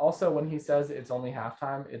 Yeah. Also, when he says it's only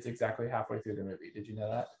halftime, it's exactly halfway through the movie. Did you know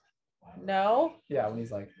that? No. Yeah, when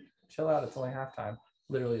he's like, chill out, it's only halftime.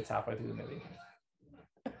 Literally, it's halfway through the movie.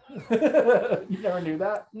 You never knew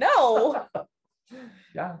that? No.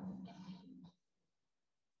 Yeah.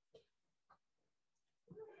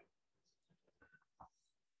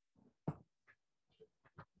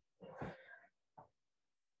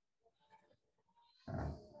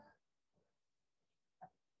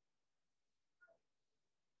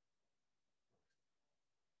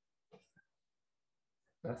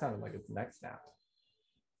 That sounded like its neck snapped.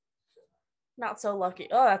 Not so lucky.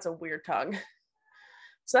 Oh, that's a weird tongue.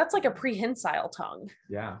 So that's like a prehensile tongue.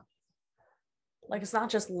 Yeah. Like it's not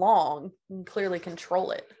just long. You can clearly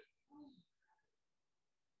control it.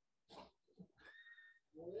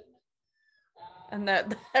 And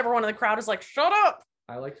that everyone in the crowd is like, shut up.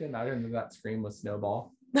 I like to imagine that scream was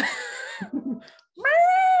Snowball.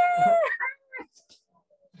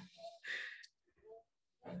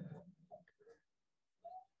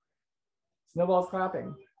 Snowball's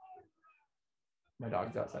clapping. My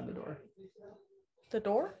dog's outside the door. The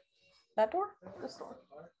door? That door? This door.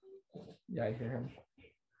 Yeah, I hear him.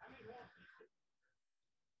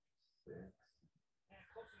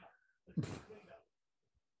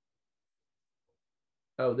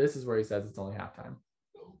 Oh, this is where he says it's only halftime.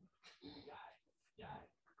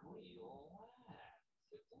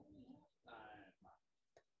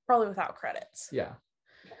 Probably without credits. Yeah.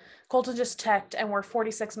 Colton just checked and we're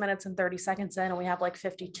 46 minutes and 30 seconds in and we have like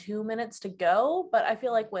 52 minutes to go. But I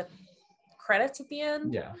feel like with credits at the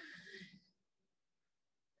end. Yeah.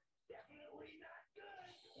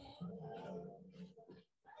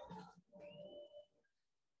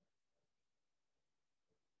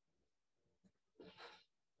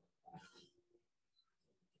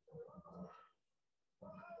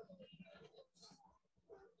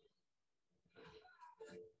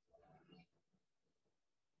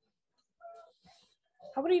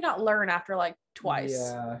 How would he not learn after like twice?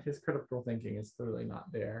 Yeah, his critical thinking is clearly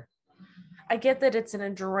not there. I get that it's an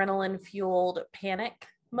adrenaline fueled panic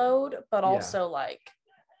mode, but also like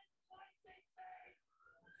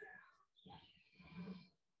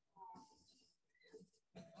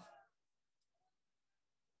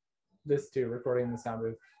this too, recording the sound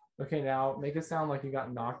booth. Okay, now make it sound like you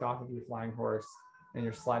got knocked off of your flying horse and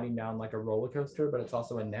you're sliding down like a roller coaster, but it's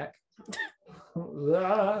also a neck.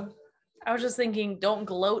 I was just thinking, don't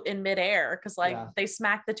gloat in midair because like they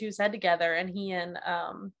smack the two's head together and he and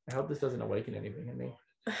I hope this doesn't awaken anything in me.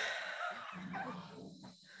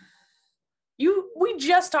 We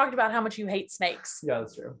just talked about how much you hate snakes. Yeah,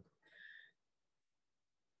 that's true.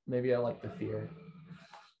 Maybe I like the fear.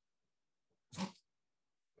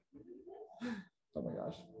 Oh my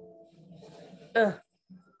gosh. Ugh.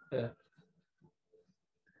 Yeah.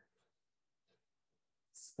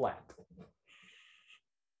 Splat.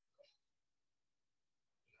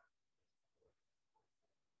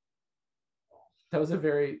 That was a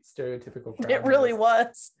very stereotypical crowd. It really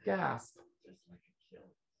was. Gasp.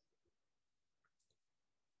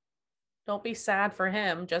 Don't be sad for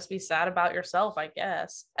him. Just be sad about yourself, I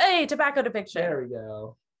guess. Hey, tobacco depiction. There we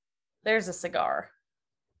go. There's a cigar.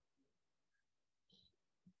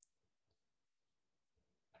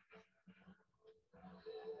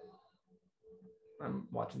 I'm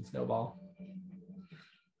watching Snowball.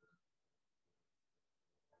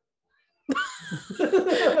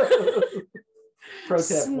 Pro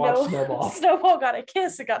tip, watch Snowball. Snowball got a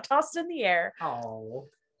kiss. It got tossed in the air. Oh.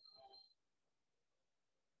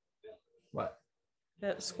 What?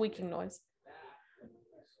 That squeaking noise.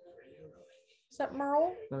 Is that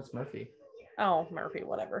Merle? No, it's Murphy. Oh, Murphy,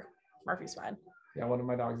 whatever. Murphy's fine. Yeah, one of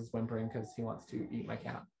my dogs is whimpering because he wants to eat my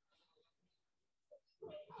cat.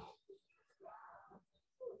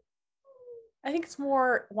 I think it's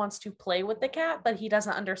more wants to play with the cat, but he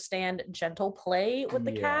doesn't understand gentle play with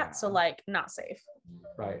the cat. So Yeah. like not safe.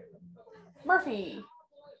 Right. Murphy.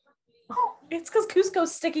 Oh, it's because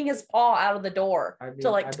Cusco's sticking his paw out of the door I mean,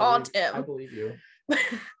 to like taunt him. I believe you.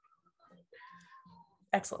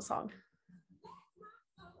 Excellent song.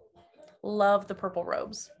 Love the purple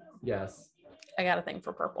robes. Yes. I got a thing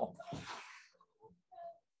for purple.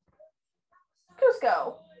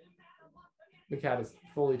 Cusco. The cat is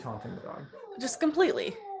fully taunting the dog. Just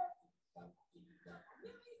completely.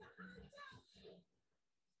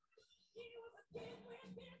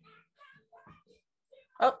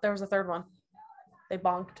 Oh, there was a third one. They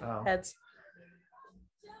bonked heads.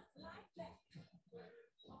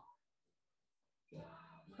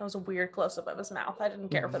 That was a weird close-up of his mouth. I didn't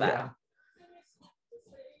care for that. Yeah.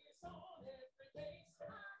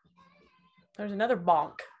 There's another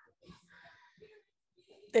bonk.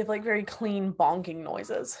 They have like very clean bonking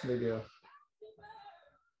noises. They do.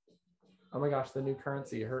 Oh my gosh, the new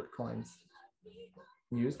currency, hurt coins.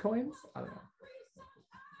 Use coins? I don't know.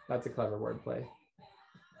 That's a clever wordplay.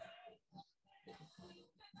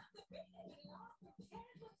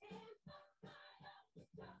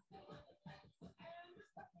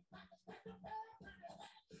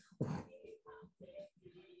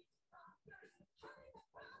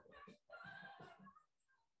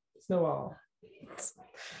 Snowball.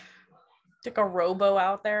 Took a robo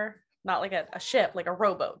out there. Not like a ship, like a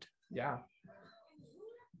rowboat. Yeah.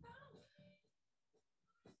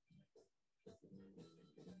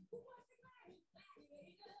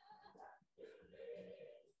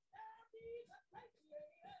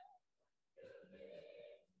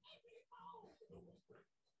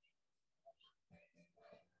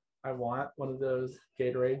 I want one of those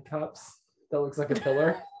Gatorade cups that looks like a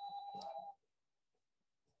pillar.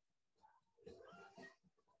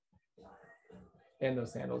 And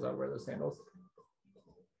those sandals. I wear those sandals.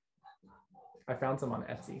 I found some on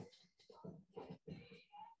Etsy.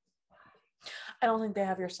 I don't think they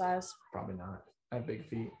have your size. Probably not. I have big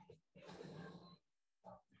feet.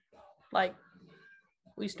 Like,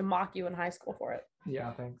 we used to mock you in high school for it.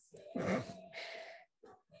 Yeah, thanks.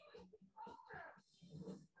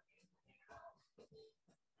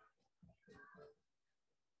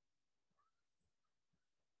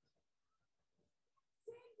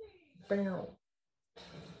 Bam.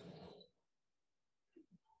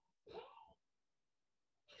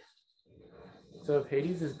 So if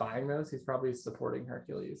Hades is buying those, he's probably supporting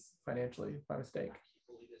Hercules financially by mistake.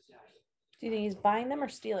 Do you think he's buying them or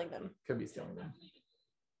stealing them? Could be stealing them.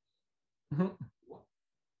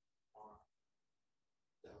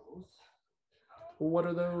 What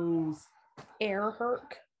are those? Air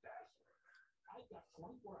Herc.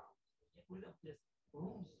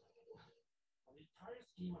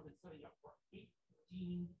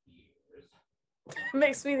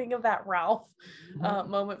 Makes me think of that Ralph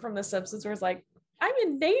moment from The Simpsons where it's like, I'm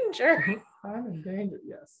in danger. I'm in danger,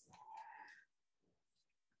 yes.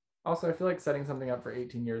 Also, I feel like setting something up for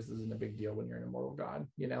 18 years isn't a big deal when you're an immortal god,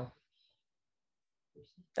 you know?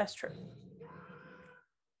 That's true.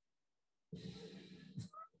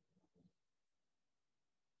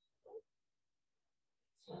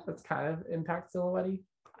 That's kind of impact silhouette.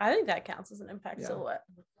 I think that counts as an impact silhouette.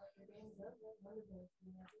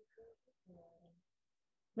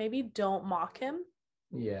 Maybe don't mock him.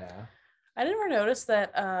 Yeah. I didn't ever notice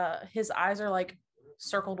that his eyes are like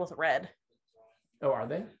circled with red. Oh, are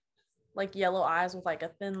they? Like yellow eyes with like a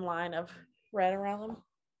thin line of red around them.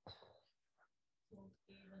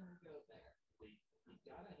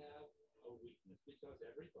 Because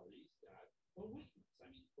everybody's got a weakness. I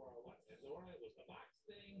mean, for what? Azora, it was the box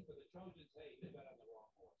thing. For the Trojans, hey, they got on the wrong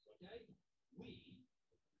horse, okay? Did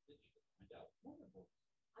you find out? Wonderful.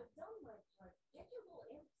 I've done my part. Get your little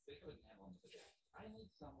imp. They couldn't handle him as a guy. I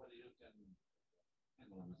need somebody who can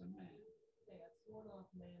handle him as a man. They have sworn off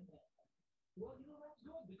man. Well, you know, that's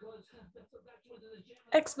good because that's what the gym.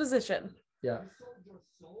 Exposition. Yeah. You sold your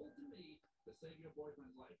soul to me to save your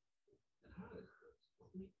boyfriend's life. And how did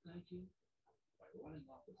it? Thank you. Running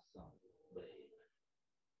off the sun, babe.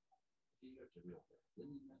 He hurt you real bad,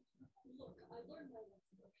 didn't he? Look, I learned my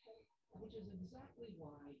lesson, okay? Which is exactly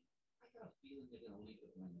why I got a feeling they're gonna leave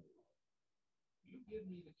it when you give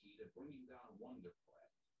me the key to bringing down Wonder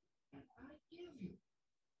Bread, and I give you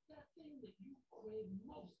that thing that you crave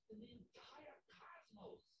most in the entire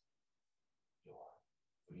cosmos. Your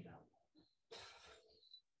freedom.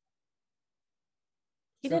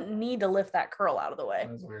 He didn't need to lift that curl out of the way.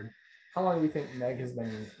 That was weird. How long do you think Meg has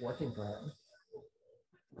been working for him?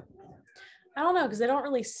 I don't know, because they don't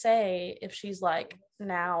really say if she's like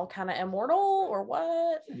now kind of immortal or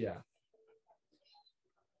what. Yeah.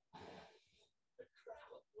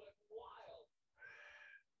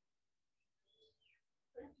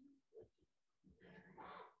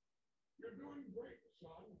 You're doing great,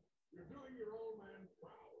 son. You're doing your old man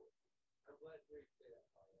proud. I'm glad to hear you say that,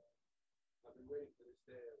 Father. I've been waiting for this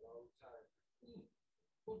day a long time.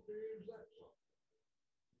 What day is that, son?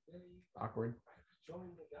 Day Awkward.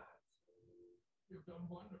 join the gods. You've done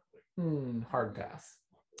wonderfully. Hard pass.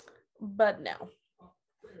 But no.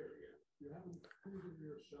 There yet. You haven't proven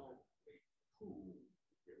yourself a true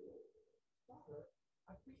hero. Father,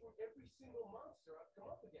 I've beaten every single monster I've come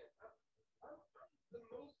up against. I'm the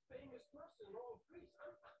most famous person in all of Greece.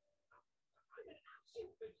 I'm an action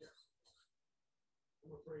figure.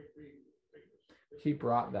 I'm afraid being famous. He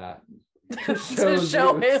brought that To show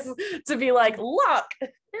Zeus. him, to be like, look.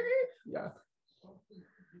 Yeah. Something you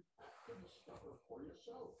can discover for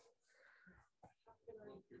yourself. How can I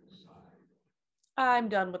decide? I'm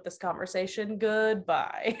done with this conversation.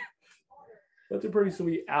 Goodbye. That's a pretty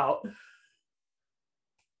sweet out.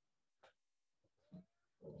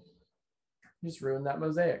 Just ruined that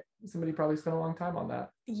mosaic. Somebody probably spent a long time on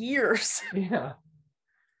that. Years. Yeah.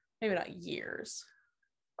 Maybe not years.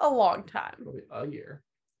 A long time. Probably a year.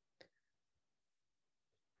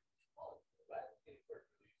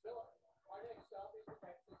 Our next stop is the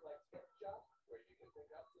Texas Like Sketch Shop, where you can pick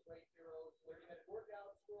up the Great Heroes 30-minute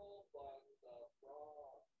workout school from the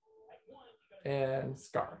Frog. And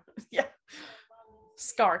Scar. Yeah.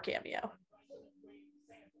 Scar cameo.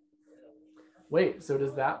 Wait, so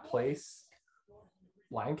does that place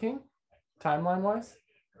Lion King? Timeline wise?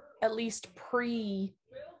 At least pre.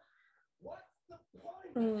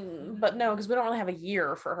 But no, because we don't really have a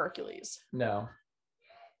year for Hercules. No.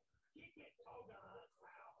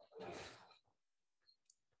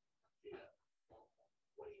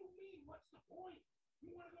 What do you mean? What's the point?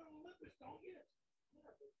 You want to go to Olympus, don't you? Yeah,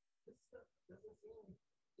 but this stuff doesn't seem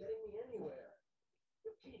getting me anywhere.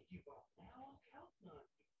 You can't keep up now. I'm counting on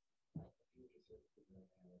you.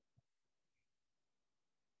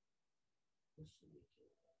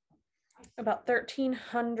 About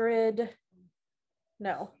 1300.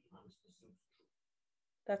 No.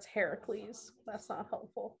 That's Heracles. That's not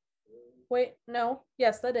helpful. Wait, no.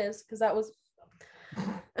 Yes, that is, because that was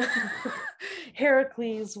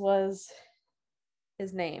Heracles was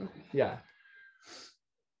his name. Yeah.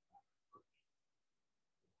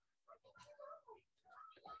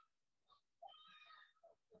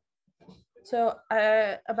 So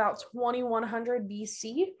about 2100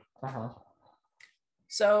 BC. Uh-huh.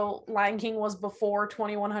 So Lion King was before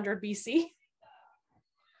 2100 BC.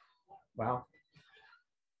 Wow.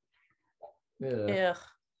 Ugh. Ugh.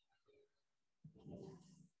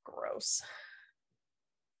 Gross.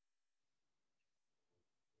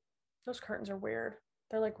 Those curtains are weird.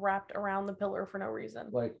 They're like wrapped around the pillar for no reason.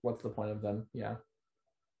 Like, what's the point of them? Yeah.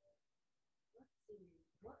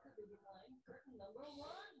 What could be behind curtain number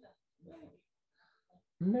 1?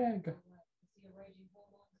 Meg See a raging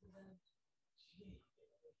hormones and then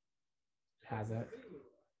has it.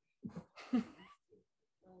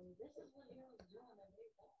 this is what heroes do when they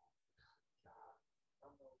fall.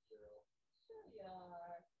 Sure you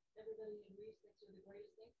are. Everybody in Greece thinks you're the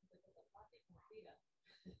greatest thing since they put the pocket in Frida.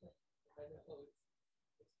 I know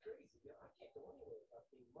it's crazy. You know, I can't go anywhere without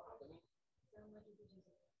being mobbed. I mean, Sound like you could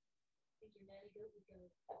just think your nanny goat would go.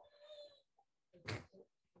 Is that so?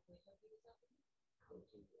 Would they hook you to something? I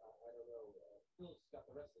don't know. Phil's got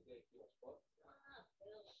the rest of the day too much fun.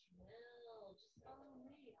 Phil Schmill, just follow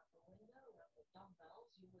me out the window. The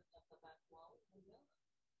dumbbells, you lift up the back wall. And go.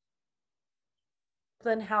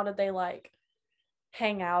 Then how did they like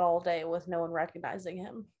hang out all day with no one recognizing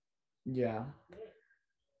him? Yeah.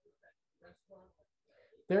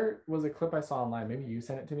 There was a clip I saw online. Maybe you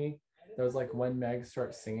sent it to me. That was like when Meg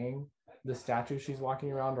starts singing, the statues she's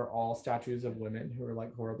walking around are all statues of women who are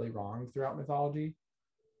like horribly wronged throughout mythology.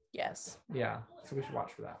 Yes. Yeah. So we should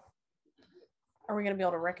watch for that. Are we going to be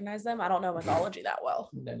able to recognize them? I don't know mythology that well.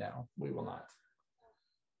 No, we will not.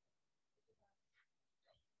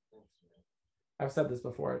 I've said this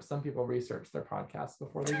before. Some people research their podcasts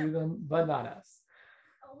before they do them, but not us.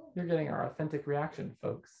 You're getting our authentic reaction,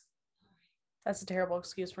 folks. That's a terrible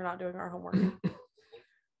excuse for not doing our homework.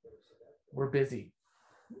 We're busy.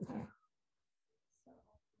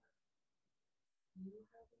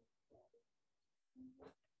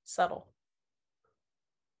 Subtle.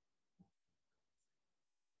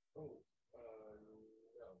 No, not really.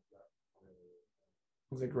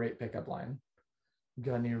 It was a great pickup line.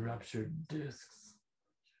 Got any ruptured discs?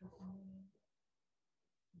 No.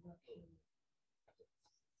 I'm afraid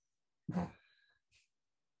I'm not.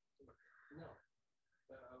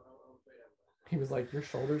 He was like, your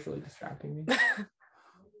shoulder's really distracting me.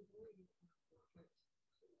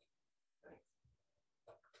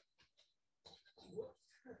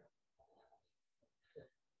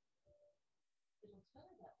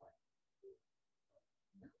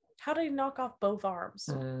 How did he knock off both arms?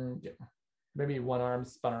 Yeah. Maybe one arm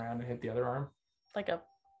spun around and hit the other arm. Like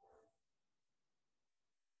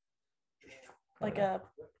a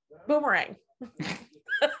boomerang.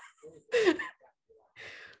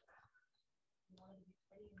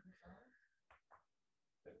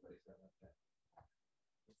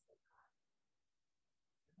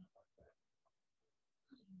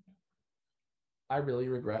 I really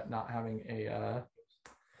regret not having a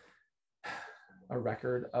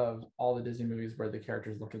record of all the Disney movies where the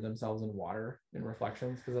characters look at themselves in water in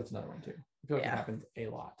reflections, because that's another one too. I feel like it happens a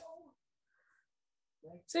lot.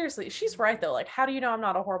 Seriously, she's right though. Like, how do you know I'm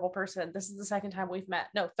not a horrible person? This is the second time we've met.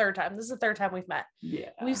 No, third time. This is the third time we've met. Yeah.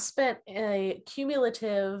 We've spent a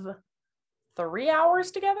cumulative 3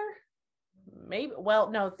 hours together. Maybe.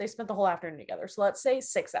 Well, no, they spent the whole afternoon together. So let's say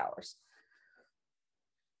 6 hours.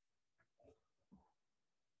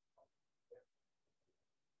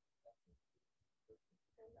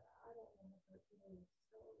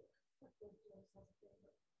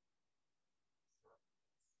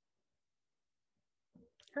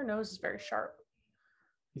 Her nose is very sharp.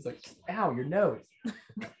 He's like, ow, your nose.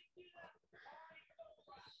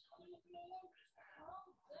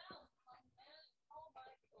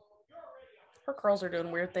 Her curls are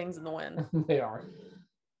doing weird things in the wind. They are.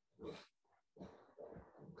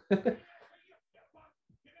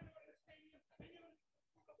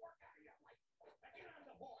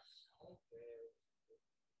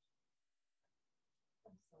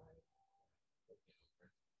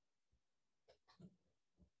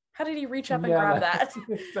 How did he reach up and grab that?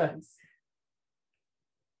 Makes sense.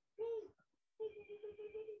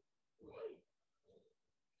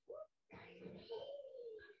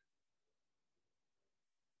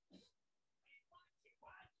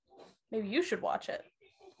 Maybe you should watch it.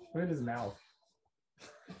 Look at his mouth.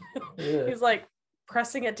 He's like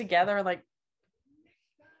pressing it together, like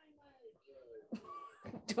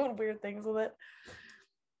doing weird things with it.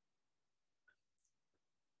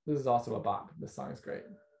 This is also a bop. This song is great.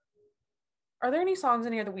 Are there any songs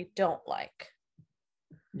in here that we don't like?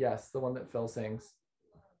 Yes, the one that Phil sings.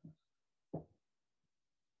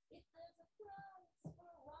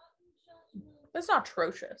 It's not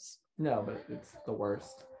atrocious. No, but it's the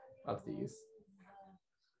worst of these.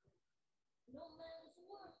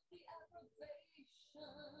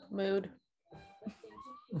 Mood.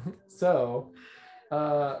 So,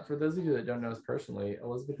 for those of you that don't know us personally,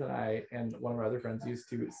 Elizabeth and I and one of our other friends used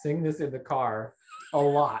to sing this in the car a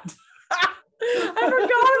lot. I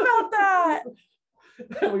forgot about that.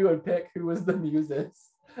 And we would pick who was the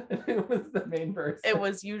muses and who was the main person. It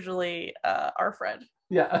was usually our friend.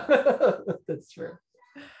 Yeah, that's true.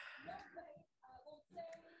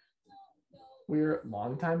 We're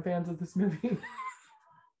longtime fans of this movie.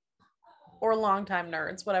 Or longtime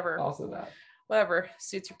nerds, whatever. Also that. Whatever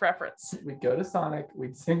suits your preference. We'd go to Sonic,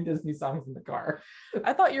 we'd sing Disney songs in the car.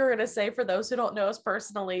 I thought you were going to say, for those who don't know us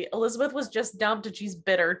personally, Elizabeth was just dumped and she's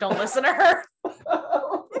bitter. Don't listen to her.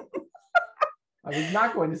 I was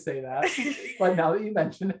not going to say that, but now that you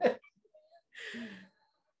mention it.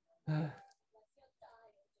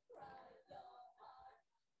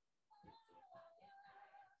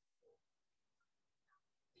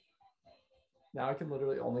 Now I can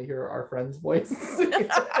literally only hear our friend's voice.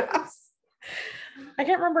 I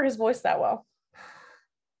can't remember his voice that well.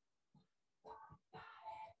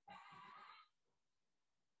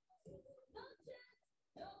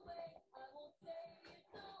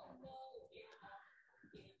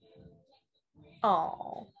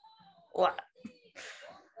 Oh,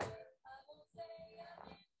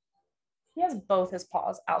 he has both his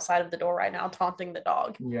paws outside of the door right now, taunting the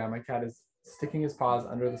dog. Yeah, my cat is sticking his paws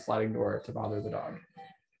under the sliding door to bother the dog.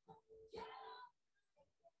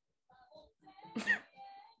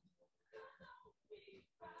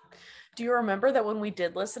 Do you remember that when we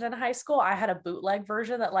did listen in high school, I had a bootleg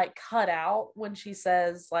version that like cut out when she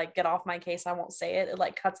says like, get off my case, I won't say it. It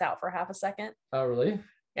like cuts out for half a second. Oh, really?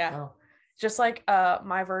 Yeah. Oh. Just like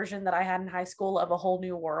my version that I had in high school of A Whole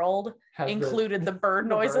New World included the bird the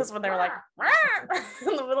noises bird. when they were like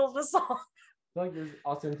in the middle of the song. I feel like there's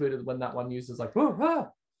also included when that one uses like, whoa, ah.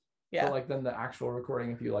 Yeah. But like then the actual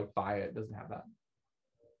recording, if you like buy it, doesn't have that.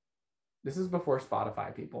 This is before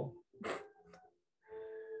Spotify, people.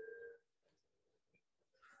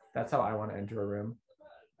 That's how I want to enter a room.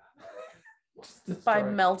 Just By destroy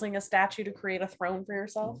it. melting a statue to create a throne for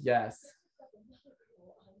yourself. Yes.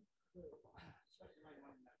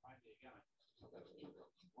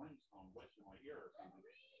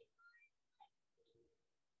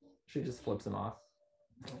 She just flips him off.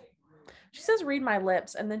 She says read my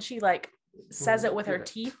lips, and then she like says it with her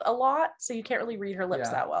teeth a lot, so you can't really read her lips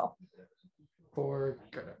Yeah. that well. For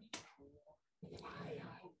good.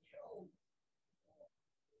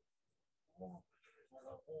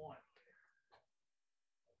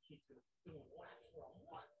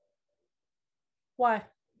 Why?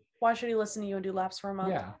 Why should he listen to you and do laps for a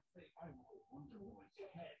month? Yeah.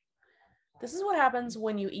 This is what happens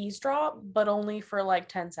when you eavesdrop, but only for like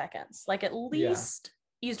 10 seconds. Like at least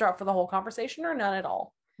eavesdrop for the whole conversation or none at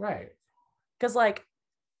all. Right. Because like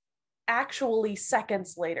actually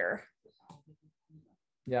seconds later.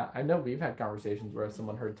 Yeah, I know we've had conversations where if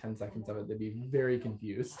someone heard 10 seconds of it, they'd be very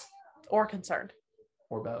confused. Or concerned.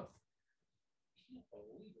 Or both. Can't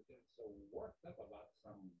believe it gets so worked up about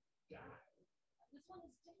some guy. This one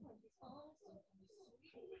is different. He's awesome.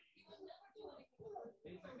 He's sweet. He would never do anything.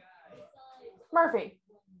 He's a guy. Besides, Murphy.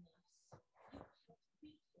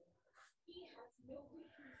 he has no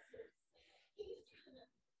weaknesses. He's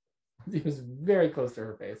gonna. He was very close to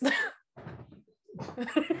her face.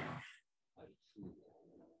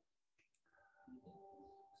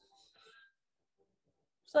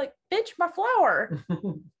 She's like, bitch, my flower.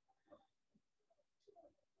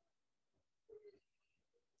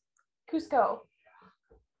 Cusco.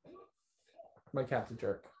 My cat's a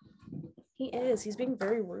jerk. He is. He's being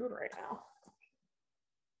very rude right now.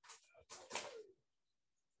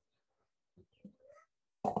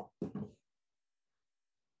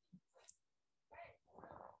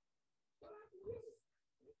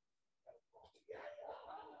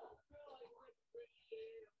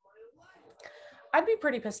 I'd be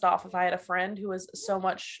pretty pissed off if I had a friend who was so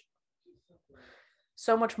much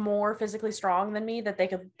more physically strong than me that they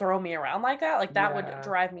could throw me around like that. Like that would Yeah.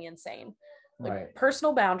 drive me insane. Like Right.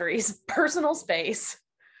 personal boundaries, personal space.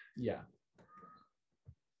 Yeah.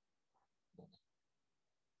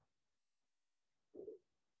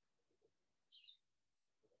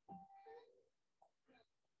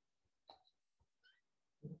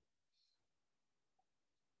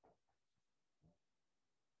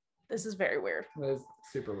 This is very weird. That is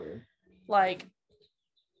super weird. Like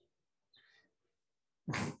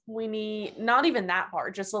we need not even that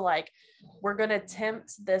part, just so like we're gonna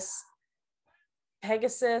tempt this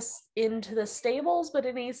Pegasus into the stables, but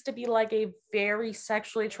it needs to be like a very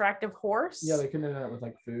sexually attractive horse. Yeah, they couldn't end up with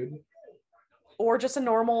like food. Or just a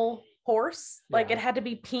normal horse. Like Yeah. it had to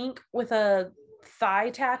be pink with a thigh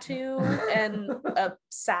tattoo and a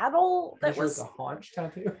saddle that Pretty sure was it's a haunch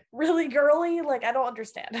tattoo. really girly. Like I don't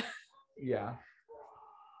understand. Yeah.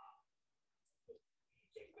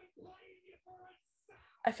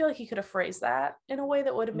 I feel like he could have phrased that in a way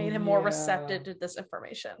that would have made him more Yeah. receptive to this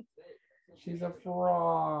information. She's a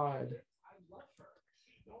fraud. I love her.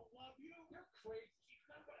 She don't love you. You're crazy. She's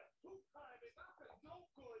not gonna two-time it. Not gonna no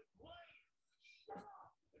good. Shut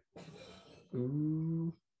up.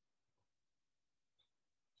 Ooh.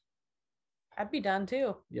 I'd be done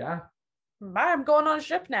too. Yeah. Bye, I'm going on a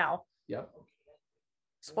ship now. Yep.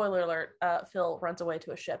 Spoiler alert, Phil runs away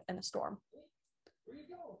to a ship in a storm. Where you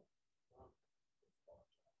go?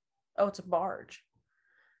 Oh, it's a barge.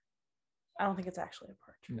 I don't think it's actually a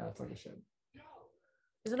barge. No, it's like a ship.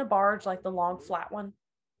 Isn't a barge like the long flat one?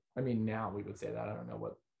 I mean, now we would say that. I don't know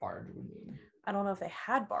what barge would mean. I don't know if they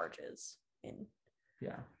had barges in.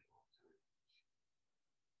 Yeah.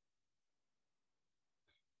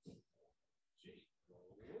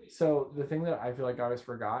 So the thing that I feel like I always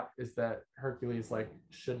forgot is that Hercules like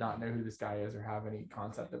should not know who this guy is or have any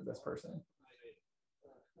concept of this person.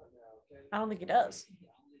 I don't think he does.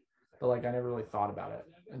 But like I never really thought about it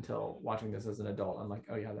until watching this as an adult. I'm like,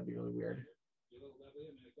 oh yeah, that'd be really weird.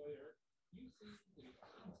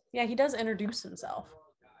 Yeah, he does introduce himself.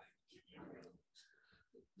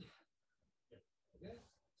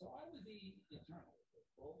 So I would be eternal.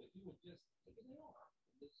 Well, if you would just take it off.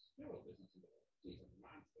 This hero business is she's a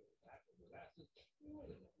monster. That's just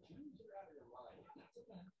choose her out of your life. Not so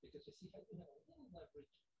bad because you see, if you have a little leverage,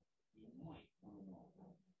 you might want to know.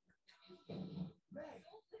 Meg,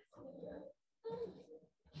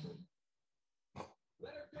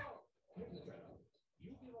 let her go. Here's the drill.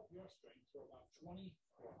 You give up your strength for about 24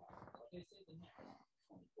 hours. They say the next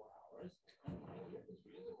 24 hours. And if this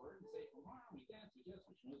is a word and say tomorrow we dance, we just,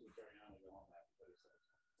 which means we carry on and go home after 36.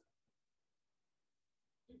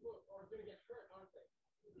 People are going to get hurt, aren't they?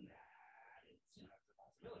 Nah, it's, it's a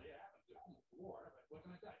possibility. It happens to them before, but what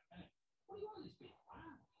can I tell you? Hey, what do you want these people,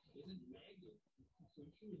 huh? Isn't Meg,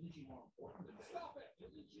 isn't she more important than Meg? Stop it!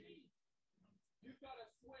 Isn't she? You've got to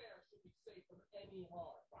swear she'll be safe from any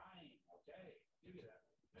harm. Fine, okay, give you that.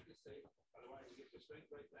 Make it safe. Otherwise, you get your strength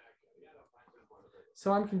right back. Yeah, I'll find some part of it.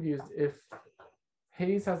 So I'm confused. If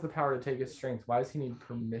Hades has the power to take his strength, why does he need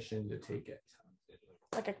permission to take it?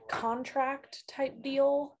 Like a contract type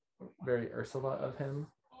deal. Very Ursula of him.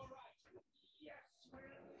 All right.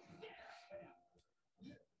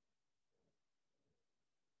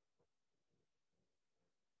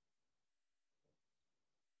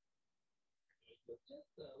 But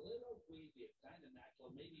just a little queasy, it's kind of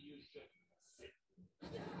natural. Maybe you should sit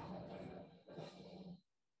down. Just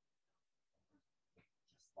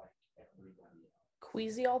like everybody else.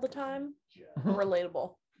 Queasy all the time. Just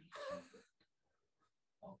Relatable.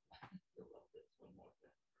 oh, you'll love this one more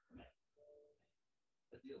thing. Now,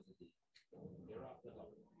 the deal's a deal. You're off the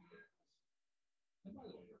hook. And by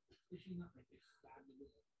the way, is she not like a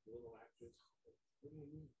fabulous little actress? What do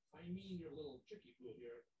you mean? I mean, your little chickie poo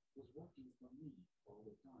here was working for me all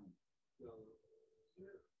the time. So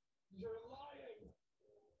you're lying.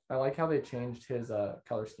 I like how they changed his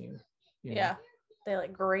color scheme. you know? Yeah. They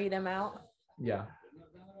like grayed him out. Yeah.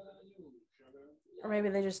 Or maybe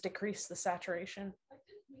they just decreased the saturation.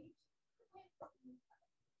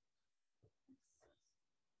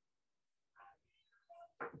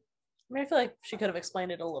 I mean, I feel like she could have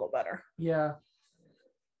explained it a little better. Yeah.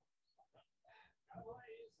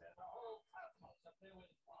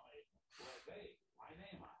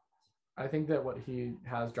 I think that what he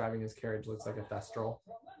has driving his carriage looks like a Thestral.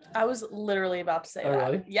 I was literally about to say Oh,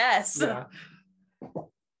 that. really? Yes. Yeah.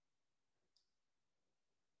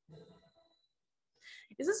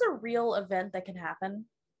 Is this a real event that can happen?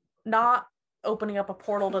 Not opening up a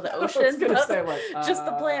portal to the I was ocean, gonna but say, like, just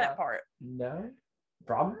the planet part. No,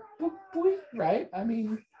 probably, right? I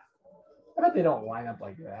mean, I bet they don't line up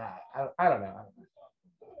like that. I don't know.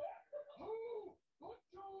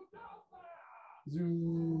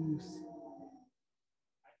 Zeus.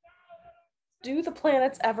 Do the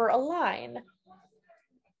planets ever align?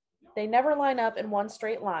 They never line up in one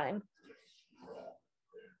straight line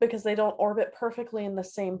because they don't orbit perfectly in the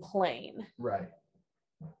same plane. Right.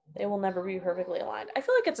 They will never be perfectly aligned. I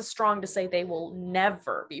feel like it's a strong to say they will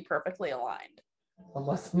never be perfectly aligned.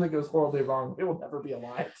 Unless something goes horribly wrong, it will never be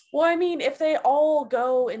aligned. Well, I mean, if they all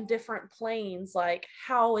go in different planes, like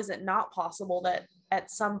how is it not possible that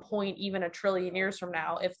at some point, even 1 trillion years from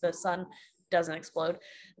now, if the sun doesn't explode,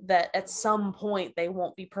 that at some point they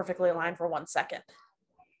won't be perfectly aligned for 1 second?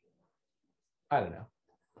 I don't know.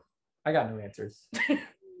 I got no answers.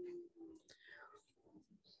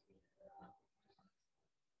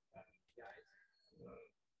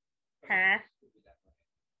 Huh? I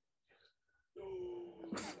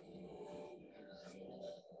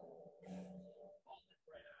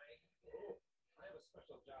have a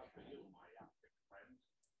special job for you, my optic friend.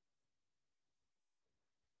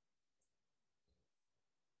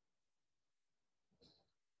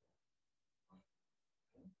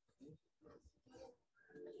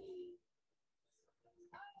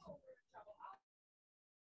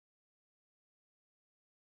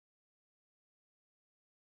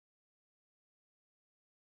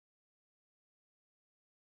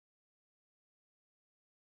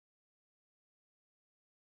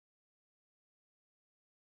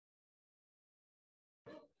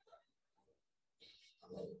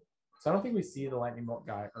 So I don't think we see the lightning bolt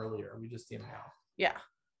guy earlier. We just see him now. Yeah.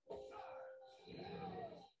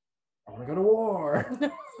 I want to go to war.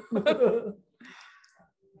 I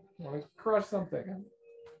want to crush something.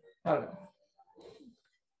 I don't know.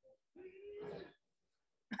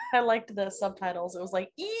 I liked the subtitles. It was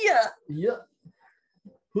like, yeah. Yeah.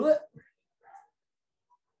 What?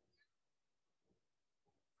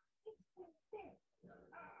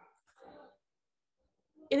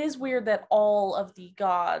 It is weird that all of the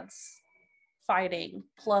gods fighting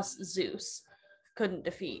plus Zeus couldn't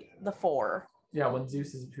defeat the 4. Yeah, when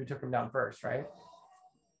Zeus is who took him down first, right?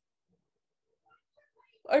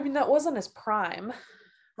 I mean, that wasn't his prime,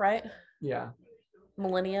 right? Yeah.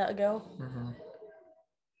 Millennia ago. Mm-hmm.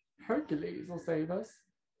 Hercules will save us.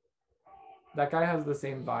 That guy has the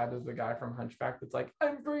same vibe as the guy from Hunchback that's like,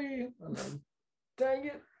 I'm free. And then, dang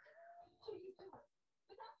it.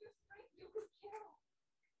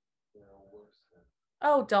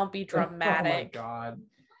 Oh, don't be Oh my dramatic. God.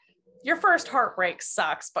 Your first heartbreak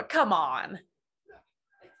sucks, but come on.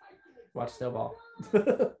 Watch Snowball.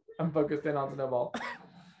 I'm focused in on Snowball.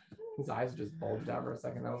 His eyes just bulged out for a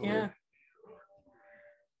second. That was Yeah. weird.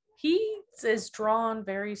 He is drawn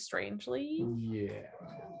very strangely. Yeah.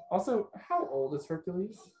 Also, how old is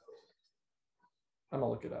Hercules? I'm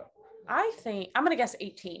gonna look it up. I think I'm gonna guess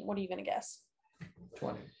 18. What are you gonna guess?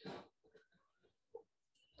 20.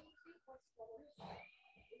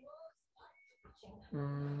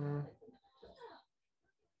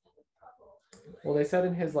 Well, they said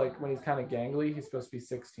in his, like, when he's kind of gangly, he's supposed to be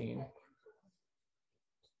 16.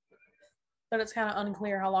 But it's kind of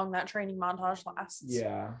unclear how long that training montage lasts.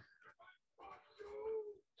 Yeah.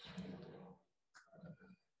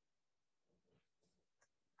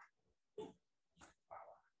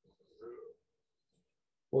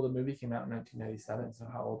 Well, the movie came out in 1997, so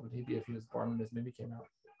how old would he be if he was born when this movie came out?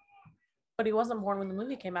 But he wasn't born when the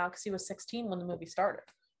movie came out because he was 16 when the movie started.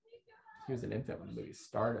 He was an infant when the movie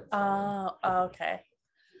started. Oh, okay.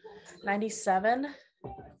 97?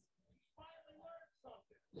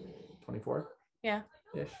 24? Yeah.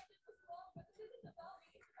 Ish.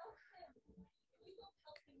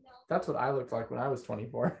 That's what I looked like when I was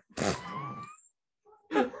 24.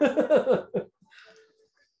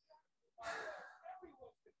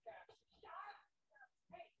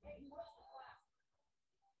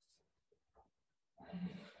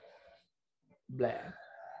 Blah.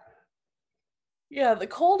 Yeah, the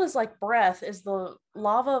cold is like breath. Is the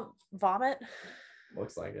lava vomit?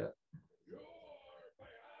 Looks like it.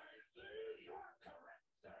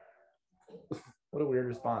 What a weird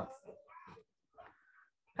response.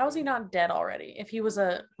 How is he not dead already? If he was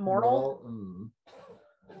a mortal,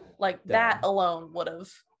 like Dead. that alone would have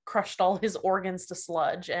crushed all his organs to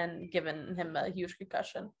sludge and given him a huge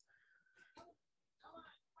concussion.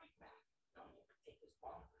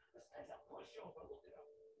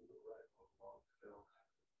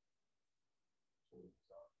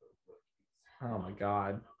 Oh my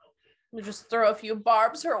god. Let me just throw a few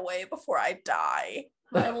barbs her way before I die.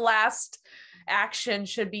 My last action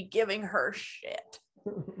should be giving her shit.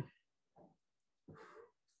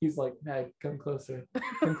 He's like, Meg, come closer.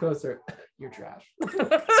 Come closer. You're trash.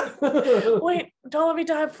 Wait, don't let me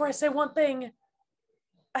die before I say one thing.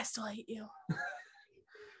 I still hate you.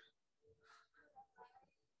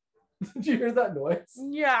 Did you hear that noise?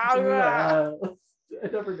 Yeah. I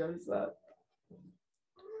never noticed that.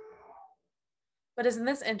 But isn't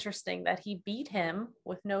this interesting that he beat him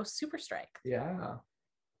with no super strength? Yeah.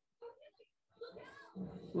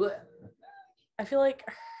 Blech. I feel like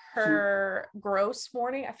her gross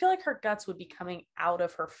morning, I feel like her guts would be coming out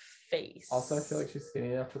of her face. Also, I feel like she's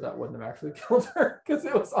skinny enough that wouldn't have actually killed her because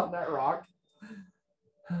it was on that rock.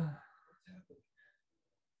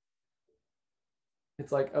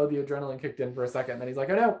 It's like, oh, the adrenaline kicked in for a second, and then he's like,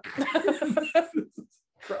 oh no.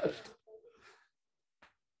 Crushed.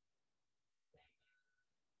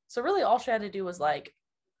 So really all she had to do was like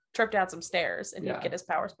trip down some stairs and Yeah. he'd get his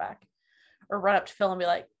powers back. Or run up to Phil and be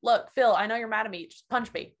like, look, Phil, I know you're mad at me. Just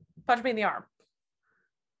punch me. Punch me in the arm.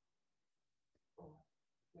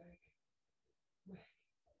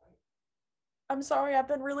 I'm sorry, I've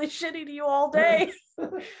been really shitty to you all day.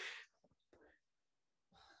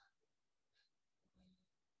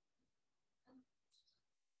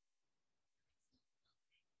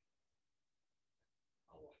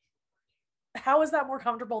 How is that more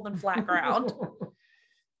comfortable than flat ground? I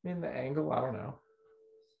mean, the angle, I don't know.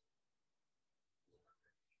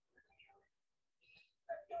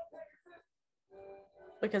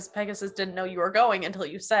 Because Pegasus didn't know you were going until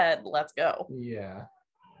you said, let's go. Yeah.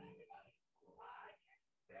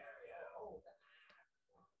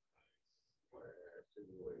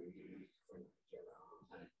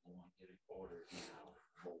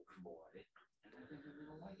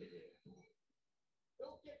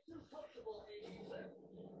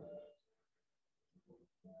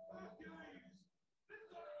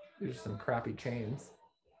 There's some crappy chains.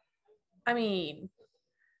 I mean,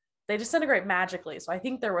 they disintegrate magically, so I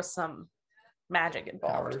think there was some magic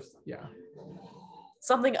involved. Powers. Yeah.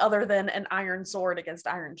 Something other than an iron sword against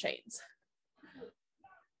iron chains.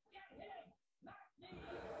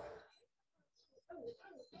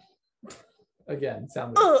 Again,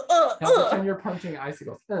 sound. Now pretend you're punching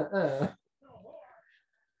icicles.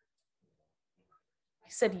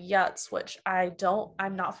 He said yuts, which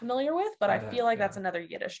I'm not familiar with, but I feel like that's yeah. another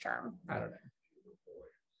Yiddish term. I don't know.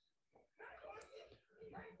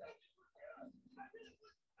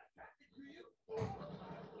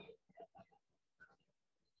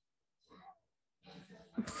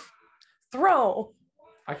 Throw.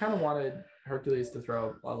 I kind of wanted Hercules to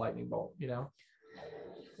throw a lightning bolt, you know?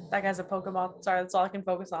 That guy's a Pokemon. Sorry, that's all I can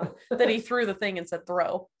focus on. That he threw the thing and said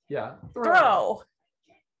throw. Yeah. Throw.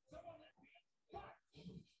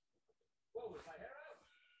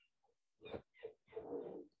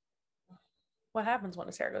 What happens when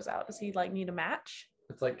his hair goes out? Does he like need a match?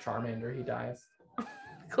 It's like Charmander, he dies.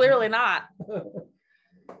 Clearly not.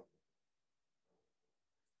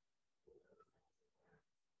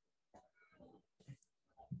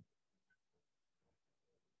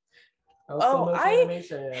 Oh, I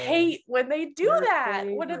hate when they do that.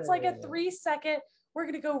 When it's like a 3-second, we're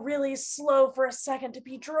going to go really slow for a second to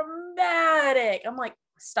be dramatic. I'm like,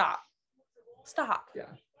 stop. Stop. Yeah.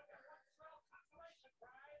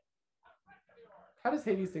 How does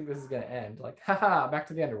Hades think this is going to end? Like, haha, back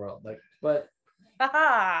to the underworld. Like, but.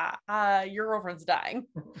 Haha, your girlfriend's dying.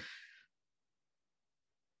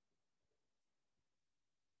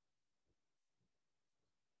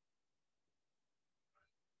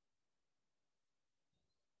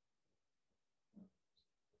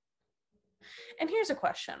 And here's a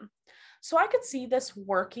question. So I could see this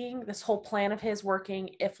working, this whole plan of his working,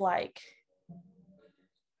 if like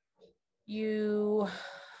you,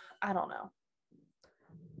 I don't know,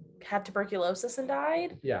 had tuberculosis and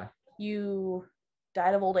died. Yeah. You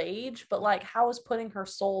died of old age, but like, how is putting her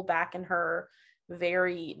soul back in her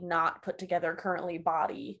very not put together currently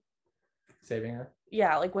body? Saving her.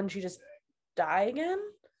 Yeah, like wouldn't she just die again?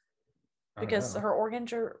 I don't Because know. her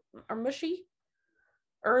organs are mushy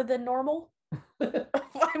than normal.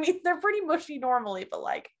 I mean, they're pretty mushy normally, but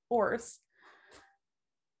like horse.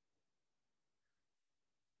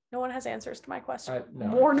 No one has answers to my question. No, I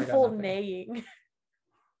got Mournful nothing. neighing.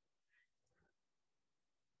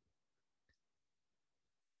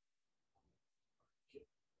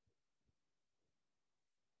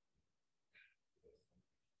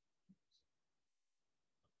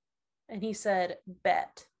 And he said,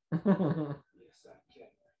 bet. Yes, I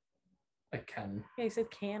can. I can. Yeah, he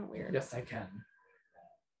said can weird. Yes, I can.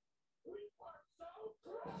 We were so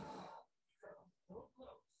close. So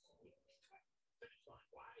close. Finish line.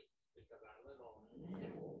 Why? Because our little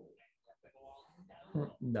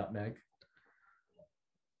Nutmeg.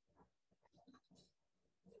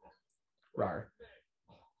 Rar.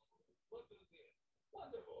 Look at it.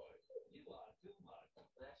 Wonder Boy, you are too much.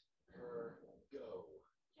 Let her go.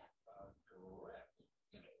 Correct.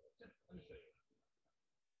 Let me show you.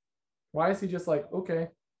 Why is he just like, okay?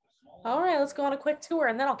 All right, let's go on a quick tour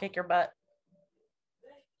and then I'll kick your butt.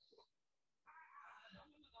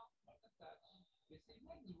 You see,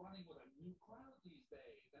 Meg's running with a new crowd these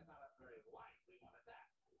days. They're not a very lively one at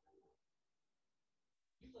that.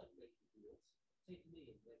 You let Meg deals. Take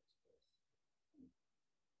me in Meg's place.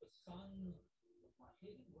 The son of my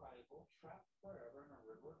hated rival trapped forever in a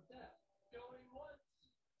river of death. Going once.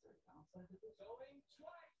 Is there a downside to this? Going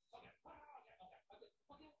twice. Okay.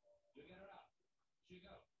 You get her out. She go.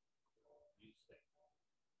 You stay.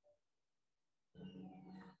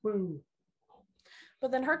 Woo.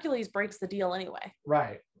 But then Hercules breaks the deal anyway.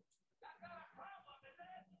 Right.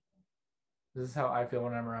 This is how I feel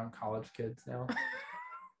when I'm around college kids now.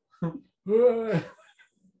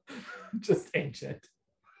 Just ancient.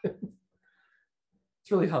 It's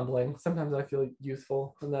really humbling. Sometimes I feel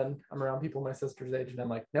youthful, and then I'm around people my sister's age, and I'm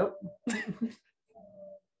like, nope.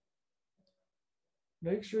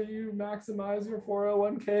 Make sure you maximize your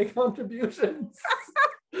 401k contributions.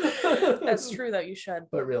 That's true, though. You should.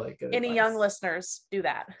 But really, good Any advice. young listeners, do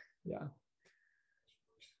that. Yeah.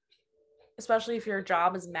 Especially if your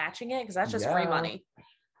job is matching it, because that's just free Yeah. money.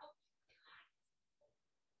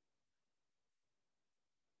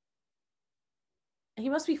 He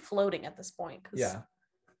must be floating at this point. Yeah.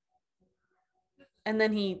 And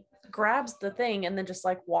then he grabs the thing and then just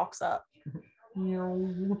like walks up.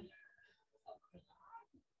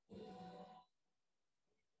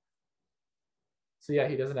 So yeah,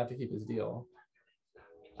 he doesn't have to keep his deal,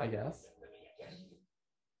 I guess.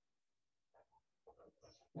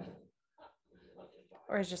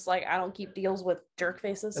 Or he's just like, I don't keep deals with jerk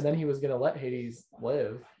faces. And then he was gonna let Hades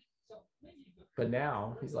live, but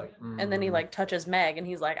now he's like, And then he like touches Meg and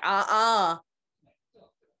he's like, That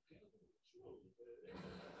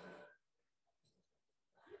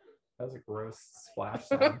was a gross splash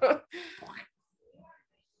sound.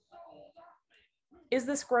 Is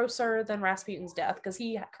this grosser than Rasputin's death? Because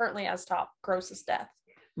he currently has top grossest death.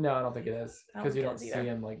 No, I don't think it is, I don't because you think it don't is see either.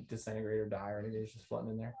 him like disintegrate or die or anything. He's just floating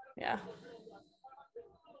in there. Yeah. Is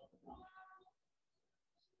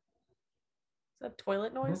that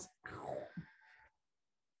toilet noise?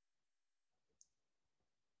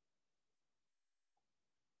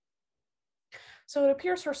 So it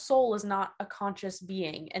appears her soul is not a conscious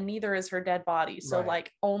being, and neither is her dead body. So Right.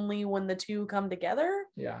 like only when the two come together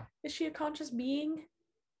Yeah. is she a conscious being?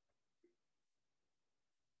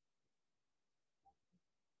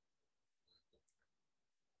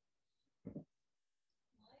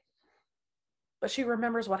 But she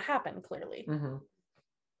remembers what happened clearly. Mm-hmm.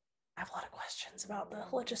 I have a lot of questions about the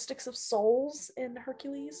logistics of souls in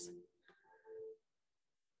Hercules.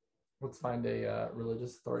 Let's find a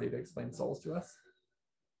religious authority to explain souls to us.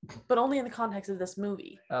 But only in the context of this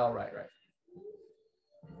movie. Oh, right.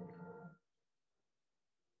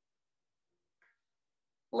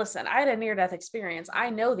 Listen, I had a near-death experience. I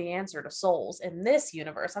know the answer to souls in this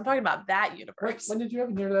universe. I'm talking about that universe. When did you have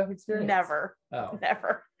a near-death experience? Never. Oh.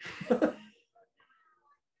 Never.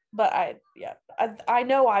 But I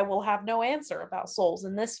know I will have no answer about souls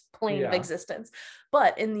in this plane of Yeah. existence.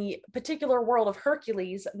 But in the particular world of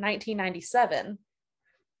Hercules, 1997,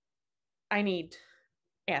 I need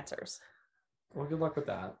answers. Well, good luck with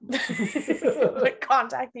that.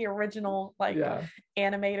 Contact the original Yeah.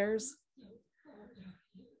 animators.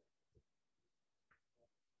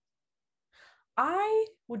 I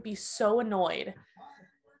would be so annoyed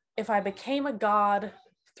if I became a god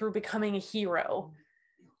through becoming a hero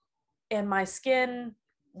and my skin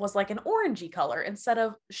was like an orangey color instead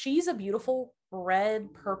of she's a beautiful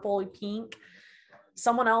red, purple, pink.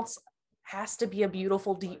 Someone else has to be a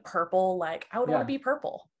beautiful deep purple. Like I would want Yeah. to be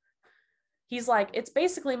purple. He's like, it's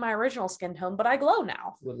basically my original skin tone, but I glow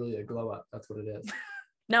now. It's literally a glow up. That's what it is.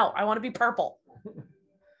 No, I want to be purple.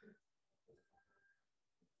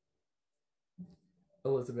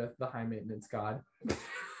 Elizabeth, the high maintenance god.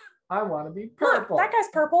 I want to be Look, purple. that guy's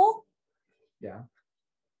purple. Yeah.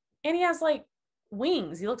 And he has like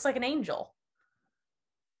wings. He looks like an angel.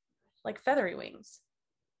 Like feathery wings.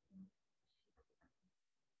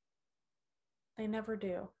 They never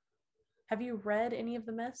do. Have you read any of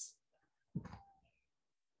the myths?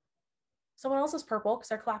 Someone else is purple because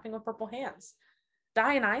they're clapping with purple hands.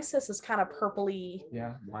 Dionysus is kind of purpley.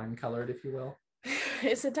 Yeah, wine colored, if you will.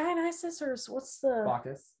 Is it Dionysus or what's the?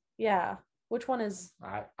 Bacchus. Yeah. Which one is?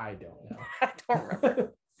 I don't know. I don't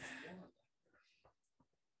remember.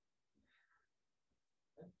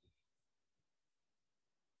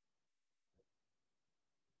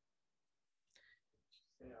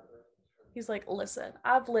 He's like, listen,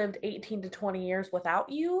 I've lived 18 to 20 years without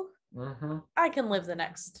you. Mm-hmm. I can live the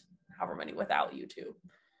next however many without you too.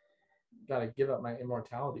 Gotta give up my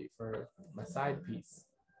immortality for my side piece.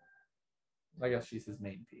 I guess she's his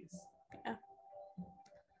main piece. Yeah.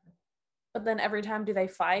 But then every time do they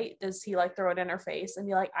fight, does he like throw it in her face and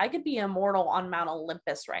be like, I could be immortal on Mount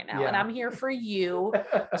Olympus right now, and Yeah. I'm here for you.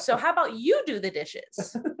 So how about you do the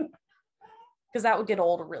dishes? Because that would get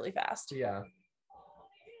old really fast. Yeah.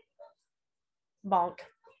 Bonk.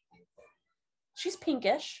 She's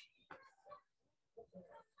pinkish.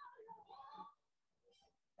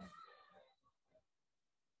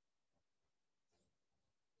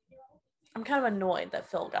 I'm kind of annoyed that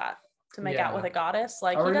Phil got to make out Yeah. with a goddess.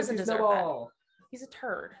 Like, Oh, he we're gonna doesn't see deserve Snowball. that. He's a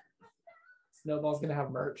turd. Snowball's gonna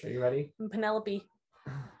have merch. Are you ready? And Penelope.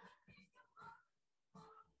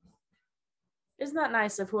 Isn't that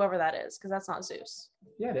nice of whoever that is? Because that's not Zeus.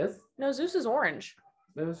 Yeah, it is. No, Zeus is orange.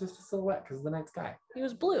 It was just a silhouette because of the night sky. He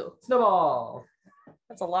was blue. Snowball.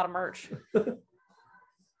 That's a lot of merch.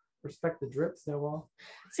 Respect the drip, Snowball.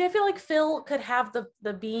 See, I feel like Phil could have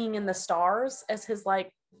the being in the stars as his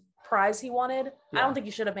like prize he wanted. I Yeah. don't think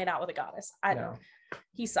he should have made out with a goddess. No.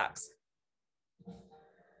 He sucks.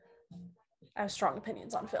 I have strong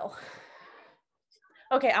opinions on Phil.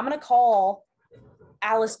 Okay, I'm gonna call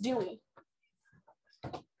Alice Dewey.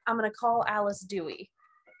 I'm gonna call Alice Dewey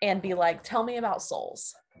and be like, tell me about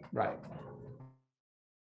souls. Right.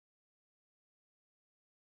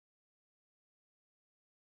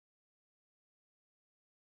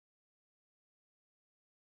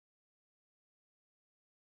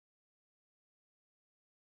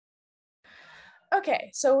 Okay,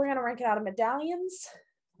 so we're gonna rank it out of medallions.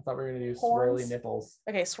 I thought we were gonna do Horns. swirly nipples.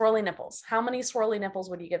 Okay, swirly nipples. How many swirly nipples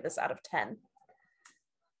would you give this out of 10?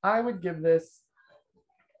 I would give this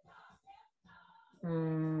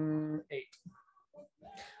 8.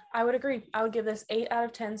 I would agree. I would give this 8 out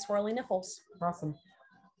of 10 swirly nipples. Awesome.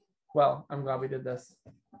 Well, I'm glad we did this.